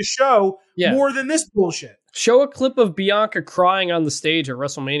see the show more than this bullshit. Show a clip of Bianca crying on the stage at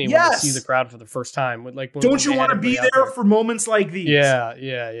WrestleMania when you see the crowd for the first time. Don't you want to be there for moments like these? Yeah.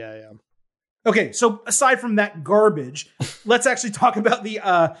 Okay, so aside from that garbage, let's actually talk about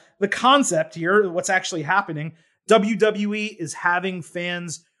the concept here, what's actually happening. WWE is having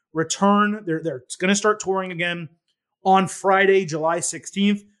fans return. They're going to start touring again on Friday, July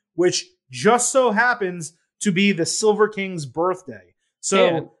 16th, which just so happens to be the Silver King's birthday.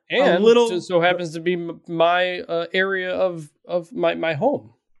 So just so happens to be my area of my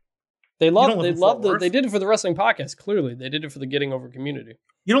home. They did it for the wrestling podcast. Clearly, they did it for the Getting Over community.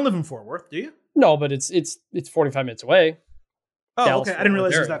 You don't live in Fort Worth, do you? No, but it's 45 minutes away. Oh, Dallas, okay. I didn't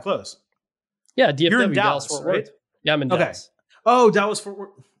realize it was that close. Yeah, DFW. You're in Dallas, Fort Worth. Right? Yeah, I'm in Dallas. Oh, Dallas, Fort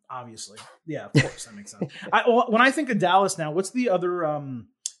Worth. Obviously. Yeah, of course. That makes sense. When I think of Dallas now, what's the other,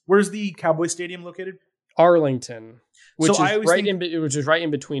 where's the Cowboy Stadium located? Arlington, which is right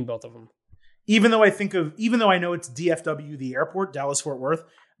in between both of them. Even though I know it's DFW, the airport, Dallas, Fort Worth,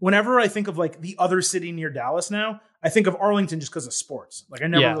 whenever I think of like the other city near Dallas now, I think of Arlington just because of sports. Like I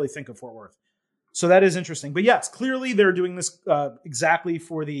never really think of Fort Worth. So that is interesting. But yes, clearly they're doing this exactly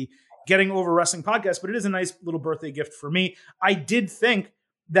for the Getting Over Wrestling podcast, but it is a nice little birthday gift for me. I did think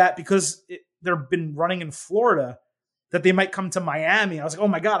that because they've been running in Florida, that they might come to Miami. I was like, oh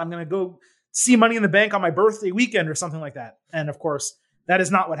my God, I'm going to go see Money in the Bank on my birthday weekend or something like that. And of course, that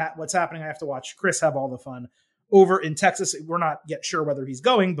is not what's happening. I have to watch Chris have all the fun over in Texas. We're not yet sure whether he's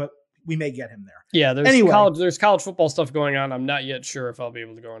going, but we may get him there. Yeah, there's college football stuff going on. I'm not yet sure if I'll be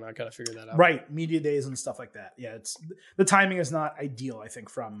able to go, and I got to figure that out. Right, media days and stuff like that. Yeah, the timing is not ideal, I think,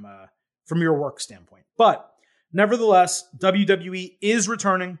 from your work standpoint. But nevertheless, WWE is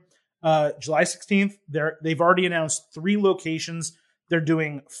returning July 16th. They've already announced 3 locations. They're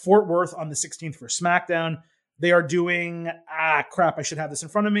doing Fort Worth on the 16th for SmackDown. They are doing I should have this in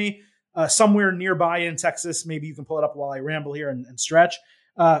front of me. Somewhere nearby in Texas. Maybe you can pull it up while I ramble here and stretch.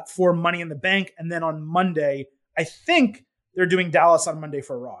 For Money in the Bank. And then on Monday, I think they're doing Dallas on Monday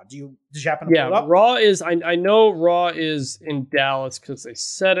for Raw. Did you happen to pull it up? Raw is, I know Raw is in Dallas because they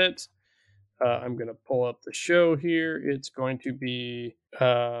said it. I'm going to pull up the show here. It's going to be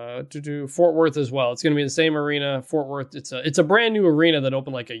to do Fort Worth as well. It's going to be the same arena, Fort Worth. It's a brand new arena that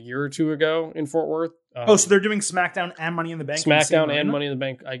opened like a year or 2 ago in Fort Worth. So they're doing SmackDown and Money in the Bank? SmackDown and Money in the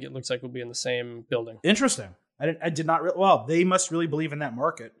Bank, it looks like will be in the same building. Interesting. I did not. Well, they must really believe in that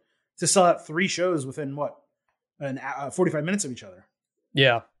market to sell out 3 shows within 45 minutes of each other.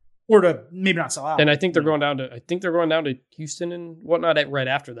 Yeah, or to maybe not sell out. And I think they're going down to Houston and whatnot right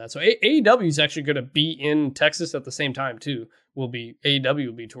after that. So AEW is actually going to be in Texas at the same time too. AEW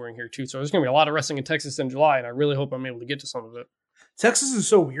will be touring here too. So there's going to be a lot of wrestling in Texas in July, and I really hope I'm able to get to some of it. Texas is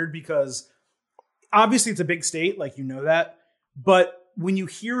so weird because obviously it's a big state, like that, but when you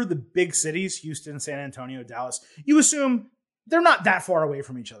hear the big cities, Houston, San Antonio, Dallas, you assume they're not that far away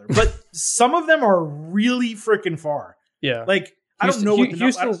from each other. But some of them are really freaking far. Yeah. Like, I don't know what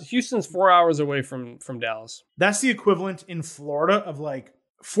Houston's 4 hours away from Dallas. That's the equivalent in Florida of like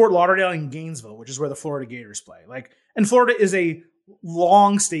Fort Lauderdale and Gainesville, which is where the Florida Gators play. Like, and Florida is a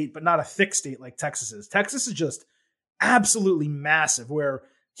long state, but not a thick state like Texas is. Texas is just absolutely massive, where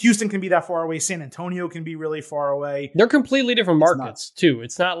Houston can be that far away. San Antonio can be really far away. They're completely different markets too.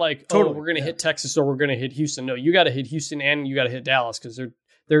 It's not like, we're going to hit Texas or we're going to hit Houston. No, you got to hit Houston and you got to hit Dallas because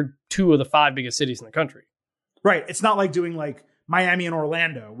they're 2 of the 5 biggest cities in the country. Right. It's not like doing like Miami and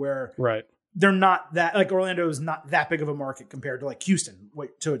Orlando where they're not that, like Orlando is not that big of a market compared to like Houston,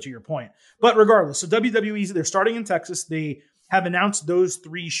 to your point. But regardless, so WWE, they're starting in Texas. They have announced those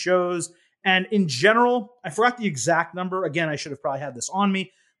 3 shows. And in general, I forgot the exact number. Again, I should have probably had this on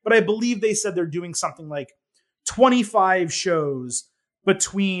me. But I believe they said they're doing something like 25 shows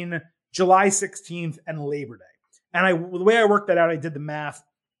between July 16th, and Labor Day. And the way I worked that out, I did the math.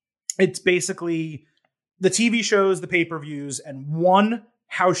 It's basically the TV shows, the pay-per-views, and one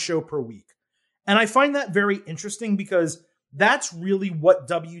house show per week. And I find that very interesting because that's really what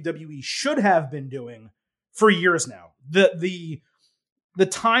WWE should have been doing for years now. The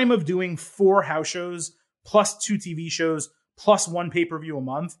time of doing 4 house shows plus 2 TV shows plus 1 pay-per-view a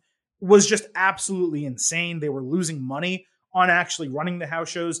month was just absolutely insane. They were losing money on actually running the house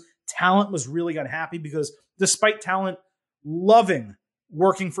shows. Talent was really unhappy because despite talent loving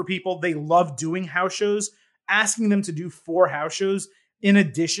working for people, they love doing house shows. Asking them to do 4 house shows in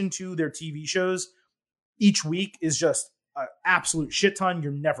addition to their TV shows each week is just an absolute shit ton.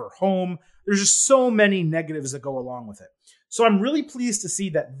 You're never home. There's just so many negatives that go along with it. So I'm really pleased to see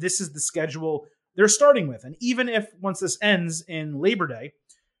that this is the schedule they're starting with. And even if once this ends in Labor Day,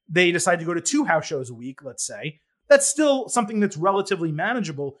 they decide to go to 2 house shows a week, let's say, that's still something that's relatively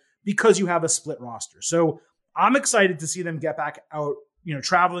manageable because you have a split roster. So I'm excited to see them get back out,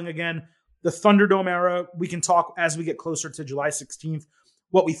 traveling again. The Thunderdome era, we can talk as we get closer to July 16th,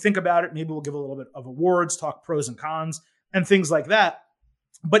 what we think about it. Maybe we'll give a little bit of awards, talk pros and cons, and things like that.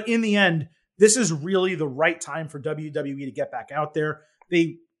 But in the end, this is really the right time for WWE to get back out there.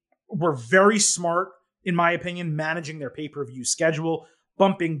 They were very smart, in my opinion, managing their pay-per-view schedule,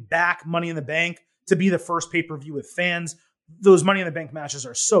 bumping back Money in the Bank to be the first pay-per-view with fans. Those Money in the Bank matches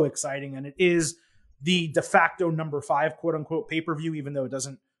are so exciting, and it is the de facto number 5, quote-unquote, pay-per-view, even though it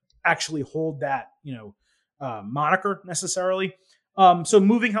doesn't actually hold that, moniker necessarily. So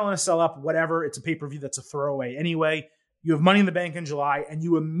moving Hell in a Cell up, whatever, it's a pay-per-view that's a throwaway anyway. You have Money in the Bank in July, and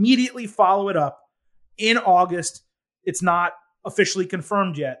you immediately follow it up in August. It's not officially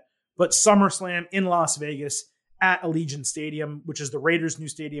confirmed yet, but SummerSlam in Las Vegas at Allegiant Stadium, which is the Raiders' new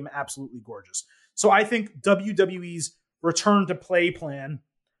stadium, absolutely gorgeous. So I think WWE's return to play plan,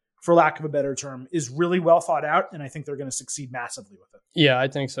 for lack of a better term, is really well thought out, and I think they're going to succeed massively with it. Yeah, I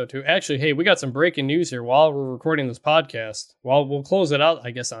think so too. Actually, hey, we got some breaking news here while we're recording this podcast. Well, we'll close it out, I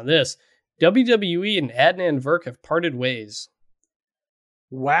guess, on this. WWE and Adnan Virk have parted ways.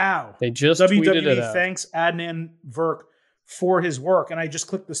 Wow. They just tweeted it out. Thanks Adnan Virk for his work. And I just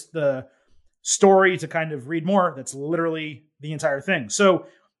clicked the story to kind of read more. That's literally the entire thing. So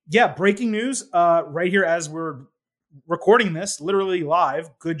yeah, breaking news right here as we're recording this, literally live.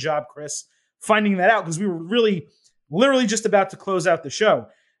 Good job, Chris, finding that out because we were really literally just about to close out the show.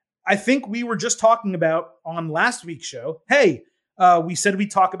 I think we were just talking about on last week's show, hey, we said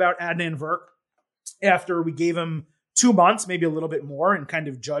we'd talk about Adnan Virk after we gave him 2 months, maybe a little bit more, and kind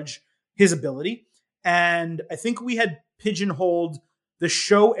of judge his ability. And I think we had pigeonholed the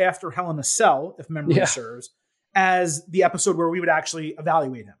show after Hell in a Cell, if memory serves, as the episode where we would actually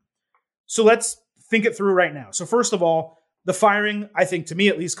evaluate him. So let's think it through right now. So first of all, the firing, I think to me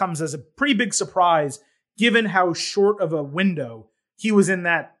at least, comes as a pretty big surprise given how short of a window he was in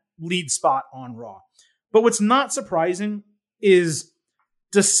that lead spot on Raw. But what's not surprising is,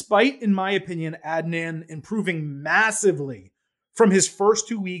 despite, in my opinion, Adnan improving massively from his first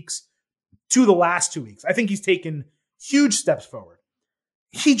 2 weeks to the last 2 weeks, I think he's taken huge steps forward.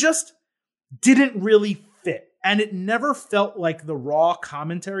 He just didn't really fit. And it never felt like the Raw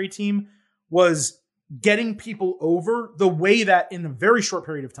commentary team was getting people over the way that in a very short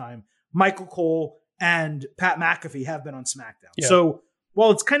period of time, Michael Cole and Pat McAfee have been on SmackDown. Yeah. So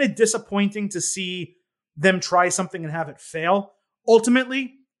while it's kind of disappointing to see them try something and have it fail,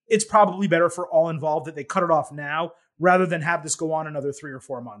 ultimately, it's probably better for all involved that they cut it off now rather than have this go on another 3 or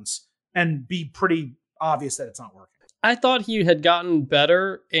 4 months and be pretty obvious that it's not working. I thought he had gotten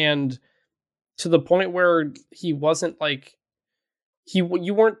better, and to the point where he wasn't like,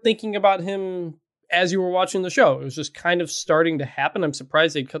 you weren't thinking about him as you were watching the show. It was just kind of starting to happen. I'm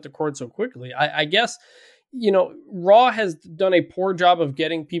surprised they'd cut the cord so quickly. I guess, Raw has done a poor job of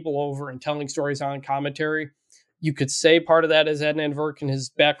getting people over and telling stories on commentary. You could say part of that is Adnan Virk and his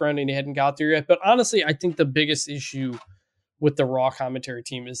background, and he hadn't got there yet. But honestly, I think the biggest issue with the Raw commentary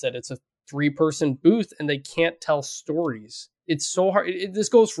team is that it's a 3-person booth and they can't tell stories. It's so hard. This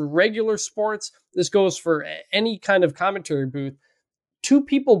goes for regular sports. This goes for any kind of commentary booth.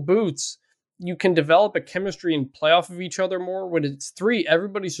 2-people booths, you can develop a chemistry and play off of each other more. When it's 3,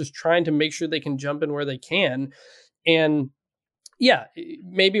 everybody's just trying to make sure they can jump in where they can. And yeah,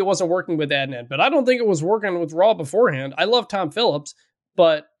 maybe it wasn't working with Adnan, but I don't think it was working with Raw beforehand. I love Tom Phillips,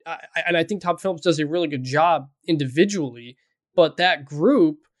 but I think Tom Phillips does a really good job individually. But that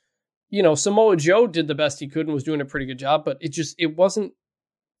group, Samoa Joe did the best he could and was doing a pretty good job, but it wasn't,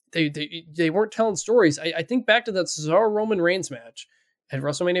 they weren't telling stories. I think back to that Cesaro-Roman Reigns match at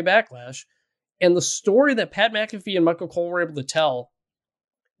WrestleMania Backlash, and the story that Pat McAfee and Michael Cole were able to tell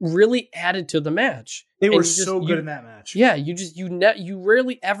really added to the match. They were so good in that match. Yeah, you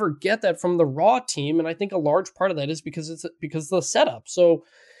rarely ever get that from the Raw team, and I think a large part of that is because of the setup. So,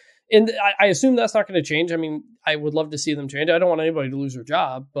 and I assume that's not going to change. I mean, I would love to see them change. I don't want anybody to lose their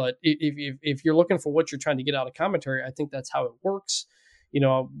job, but if you're looking for what you're trying to get out of commentary, I think that's how it works.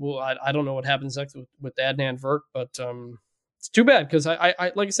 Well, I don't know what happens next with Adnan Virk, but it's too bad because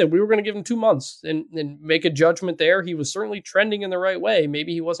I like I said, we were going to give him 2 months and make a judgment there. He was certainly trending in the right way.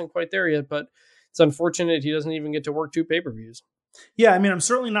 Maybe he wasn't quite there yet, but it's unfortunate he doesn't even get to work 2 pay-per-views. Yeah, I mean, I'm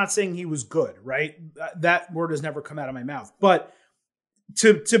certainly not saying he was good, right? That word has never come out of my mouth. But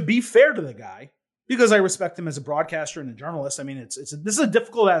to be fair to the guy, because I respect him as a broadcaster and a journalist, I mean, this is a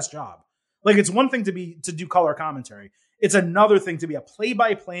difficult-ass job. Like, it's one thing to do color commentary. It's another thing to be a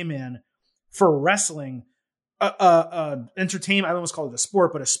play-by-play man for wrestling, entertainment. I almost call it a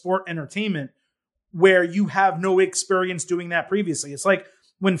sport, but a sport entertainment where you have no experience doing that previously. It's like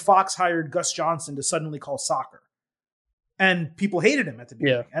when Fox hired Gus Johnson to suddenly call soccer. And people hated him at the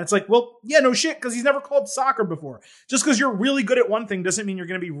beginning. Yeah. And it's like, well, yeah, no shit, because he's never called soccer before. Just because you're really good at one thing doesn't mean you're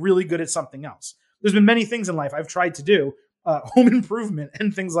going to be really good at something else. There's been many things in life I've tried to do, home improvement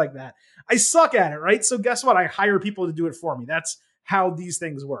and things like that. I suck at it, right? So guess what? I hire people to do it for me. That's how these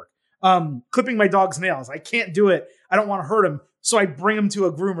things work. Clipping my dog's nails. I can't do it. I don't want to hurt him. So I bring him to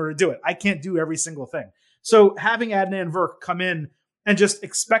a groomer to do it. I can't do every single thing. So having Adnan Virk come in and just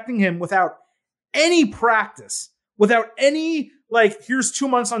expecting him without any practice, without any, like, here's 2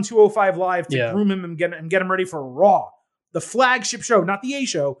 months on 205 Live to groom him and get him ready for Raw. The flagship show, not the A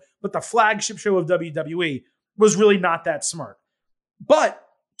show, but the flagship show of WWE was really not that smart. But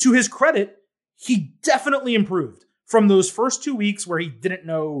to his credit, he definitely improved from those first 2 weeks where he didn't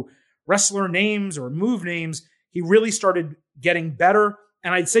know wrestler names or move names. He really started getting better.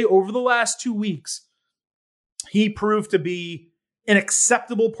 And I'd say over the last 2 weeks, he proved to be an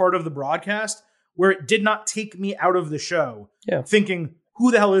acceptable part of the broadcast where it did not take me out of the show thinking,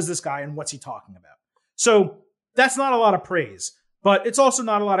 who the hell is this guy and what's he talking about? So that's not a lot of praise, but it's also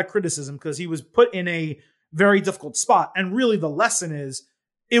not a lot of criticism because he was put in a very difficult spot. And really the lesson is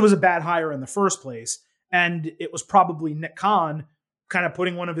it was a bad hire in the first place. And it was probably Nick Khan kind of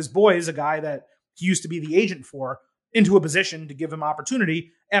putting one of his boys, a guy that he used to be the agent for, into a position to give him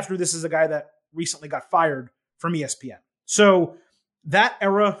opportunity after this is a guy that recently got fired from ESPN. So that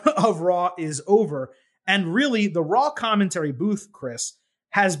era of Raw is over. And really the Raw commentary booth, Chris,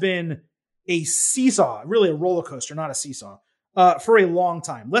 has been a seesaw, really a roller coaster, not a seesaw, for a long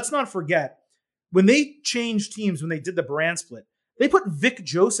time. Let's not forget, when they changed teams, when they did the brand split, they put Vic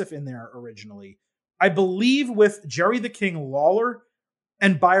Joseph in there originally, I believe with Jerry the King Lawler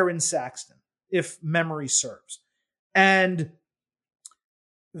and Byron Saxton, if memory serves. And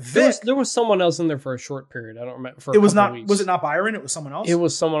there was someone else in there for a short period. I don't remember. For it was not. Weeks. Was it not Byron? It was someone else. It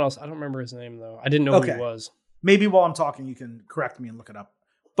was someone else. I don't remember his name though. I didn't know who he was. Maybe while I'm talking, you can correct me and look it up.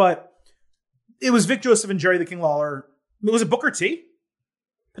 But it was Vic Joseph and Jerry the King Lawler. Was it Booker T?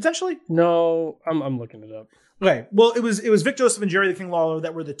 Potentially. No, I'm looking it up. Okay. Well, it was Vic Joseph and Jerry the King Lawler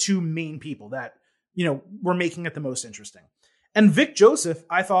that were the two main people that were making it the most interesting. And Vic Joseph,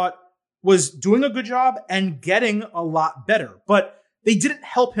 I thought, was doing a good job and getting a lot better, but they didn't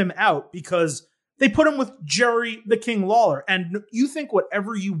help him out because they put him with Jerry the King Lawler. And you think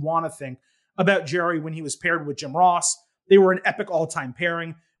whatever you want to think about Jerry when he was paired with Jim Ross. They were an epic all-time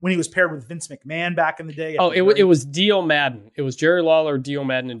pairing when he was paired with Vince McMahon back in the day. Oh, it was Dio Madden. It was Jerry Lawler, Dio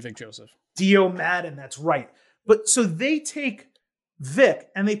Madden, and Vic Joseph. Dio Madden, that's right. But so they take Vic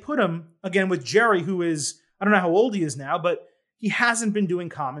and they put him, again, with Jerry, who is, I don't know how old he is now, but he hasn't been doing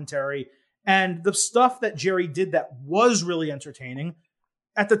commentary. And the stuff that Jerry did that was really entertaining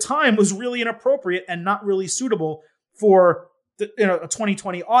at the time was really inappropriate and not really suitable for a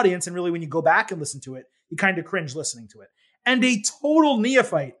 2020 audience. And really, when you go back and listen to it, you kind of cringe listening to it. And a total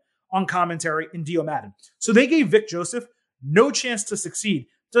neophyte on commentary in Dio Madden. So they gave Vic Joseph no chance to succeed,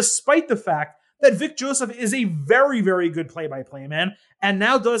 despite the fact that Vic Joseph is a very, very good play-by-play man and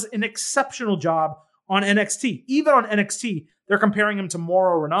now does an exceptional job on NXT. Even on NXT, they're comparing him to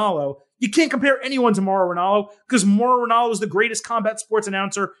Mauro Ranallo. You can't compare anyone to Mauro Ranallo because Mauro Ranallo is the greatest combat sports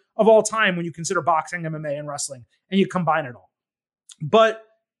announcer of all time when you consider boxing, MMA, and wrestling, and you combine it all. But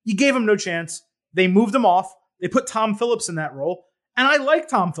you gave him no chance. They moved him off. They put Tom Phillips in that role, and I like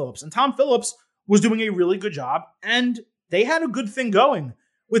Tom Phillips. And Tom Phillips was doing a really good job, and they had a good thing going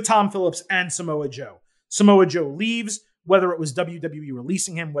with Tom Phillips and Samoa Joe. Samoa Joe leaves, whether it was WWE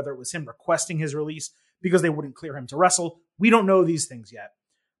releasing him, whether it was him requesting his release because they wouldn't clear him to wrestle. We don't know these things yet.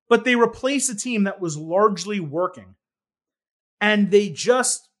 But they replace a team that was largely working, and they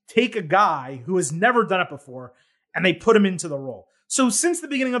just take a guy who has never done it before, and they put him into the role. So since the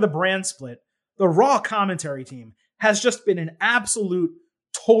beginning of the brand split, the Raw commentary team has just been an absolute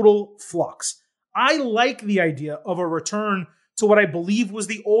total flux. I like the idea of a return to what I believe was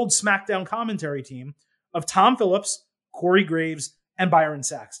the old SmackDown commentary team of Tom Phillips, Corey Graves, and Byron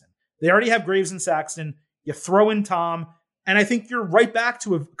Saxton. They already have Graves and Saxton. You throw in Tom, and I think you're right back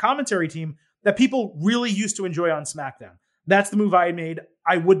to a commentary team that people really used to enjoy on SmackDown. That's the move I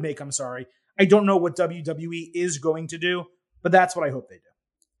would make. I don't know what WWE is going to do, but that's what I hope they do.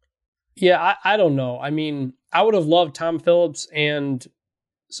 Yeah, I don't know. I mean, I would have loved Tom Phillips and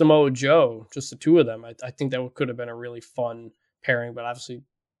Samoa Joe, just the two of them. I think that could have been a really fun pairing, but obviously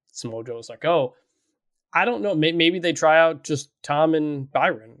Samoa Joe was like, oh, I don't know. Maybe they try out just Tom and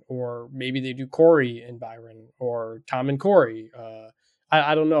Byron, or maybe they do Corey and Byron, or Tom and Corey.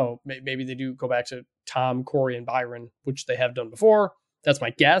 I don't know. Maybe they do go back to Tom, Corey, and Byron, which they have done before. That's my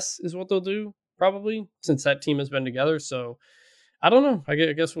guess is what they'll do, probably, since that team has been together. So I don't know. I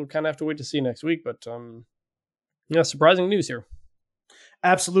guess we'll kind of have to wait to see next week. But yeah, surprising news here.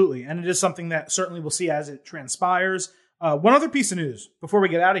 Absolutely. And it is something that certainly we'll see as it transpires. One other piece of news before we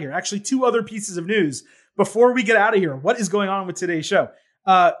get out of here. Actually, two other pieces of news before we get out of here. What is going on with today's show?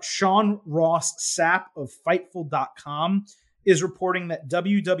 Sean Ross Sapp of Fightful.com is reporting that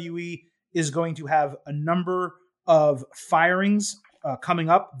WWE is going to have a number of firings coming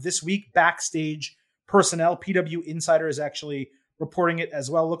up this week. Backstage personnel. PW Insider is actually reporting it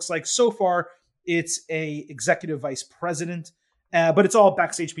as well. Looks like so far it's a executive vice president, but it's all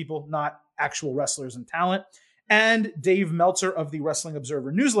backstage people, not actual wrestlers and talent. And Dave Meltzer of the Wrestling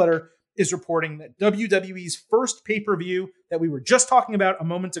Observer newsletter is reporting that WWE's first pay-per-view that we were just talking about a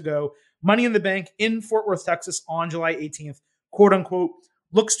moment ago, Money in the Bank in Fort Worth, Texas on July 18th, quote unquote,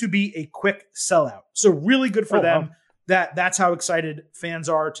 looks to be a quick sellout. So really good for them. Wow. That's how excited fans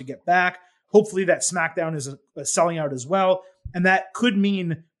are to get back. Hopefully that SmackDown is selling out as well. And that could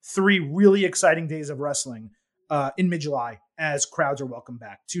mean 3 really exciting days of wrestling in mid-July as crowds are welcome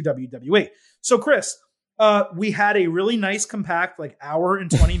back to WWE. So Chris, we had a really nice compact, like hour and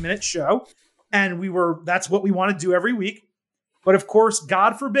 20 minute show. And that's what we want to do every week. But of course,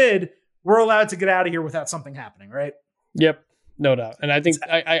 God forbid, we're allowed to get out of here without something happening, right? Yep. No doubt. And I think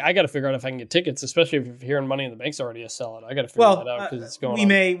I got to figure out if I can get tickets, especially if you're hearing Money in the Bank's already a sellout. I got to figure that out because it's going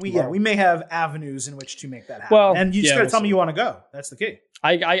on. We may have avenues in which to make that happen. Well, and you just got to tell me you want to go. That's the key.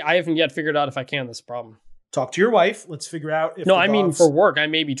 I haven't yet figured out if I can. That's the problem. Talk to your wife. Let's figure out if mean for work. I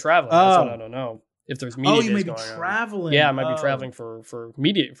may be traveling. That's what I don't know. If there's media days you may be going traveling. On. Yeah, I might be traveling for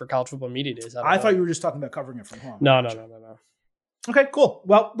college football media days. I thought you were just talking about covering it from home. No. Okay, cool.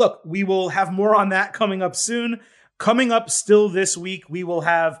 Well, look, we will have more on that coming up soon. Coming up still this week, we will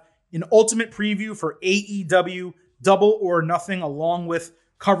have an ultimate preview for AEW Double or Nothing, along with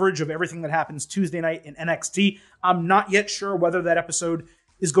coverage of everything that happens Tuesday night in NXT. I'm not yet sure whether that episode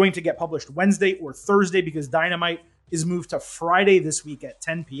is going to get published Wednesday or Thursday because Dynamite is moved to Friday this week at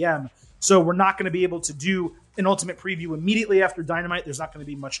 10 p.m. So we're not going to be able to do an ultimate preview immediately after Dynamite. There's not going to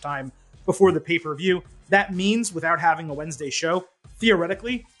be much time before the pay-per-view. That means without having a Wednesday show,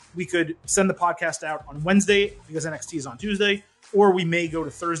 theoretically, we could send the podcast out on Wednesday because NXT is on Tuesday, or we may go to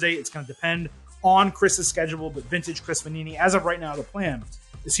Thursday. It's going to depend on Chris's schedule, but Vintage Chris Vanini, as of right now, the plan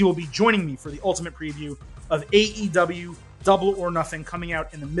is he will be joining me for the ultimate preview of AEW Double or Nothing coming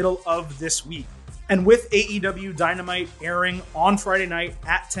out in the middle of this week. And with AEW Dynamite airing on Friday night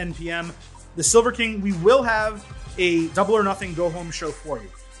at 10 p.m., the Silver King, we will have a Double or Nothing go-home show for you.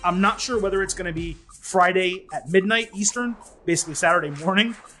 I'm not sure whether it's going to be Friday at midnight Eastern, basically Saturday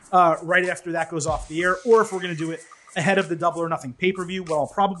morning, right after that goes off the air, or if we're going to do it ahead of the Double or Nothing pay-per-view. What I'll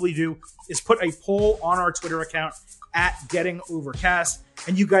probably do is put a poll on our Twitter account at Getting Overcast,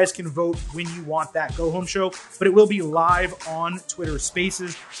 and you guys can vote when you want that go-home show, but it will be live on Twitter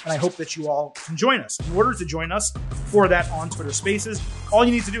Spaces, and I hope that you all can join us. In order to join us for that on Twitter Spaces, all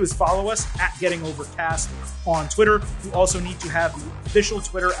you need to do is follow us at Getting Overcast on Twitter. You also need to have the official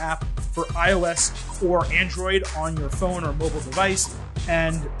Twitter app for iOS or Android on your phone or mobile device,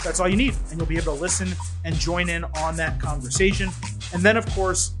 and that's all you need, and you'll be able to listen and join in on that conversation. And then, of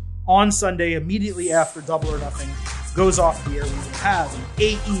course, on Sunday, immediately after Double or Nothing goes off the air, we will have an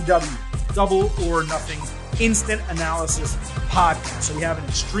AEW Double or Nothing instant analysis podcast. So we have an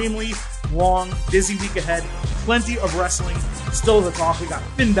extremely long, busy week ahead. Plenty of wrestling still to talk. We got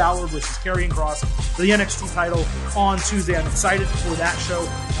Finn Balor versus Karrion Kross for the NXT title on Tuesday. I'm excited for that show.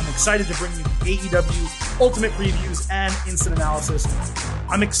 I'm excited to bring you AEW Ultimate Previews and Instant Analysis.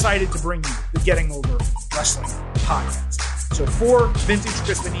 I'm excited to bring you the Getting Over Wrestling podcast. So for Vintage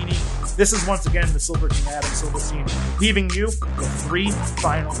Chris Vanini, this is once again the Silver King Adam Silverstein, leaving you with 3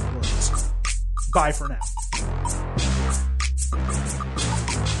 final words. Bye for now.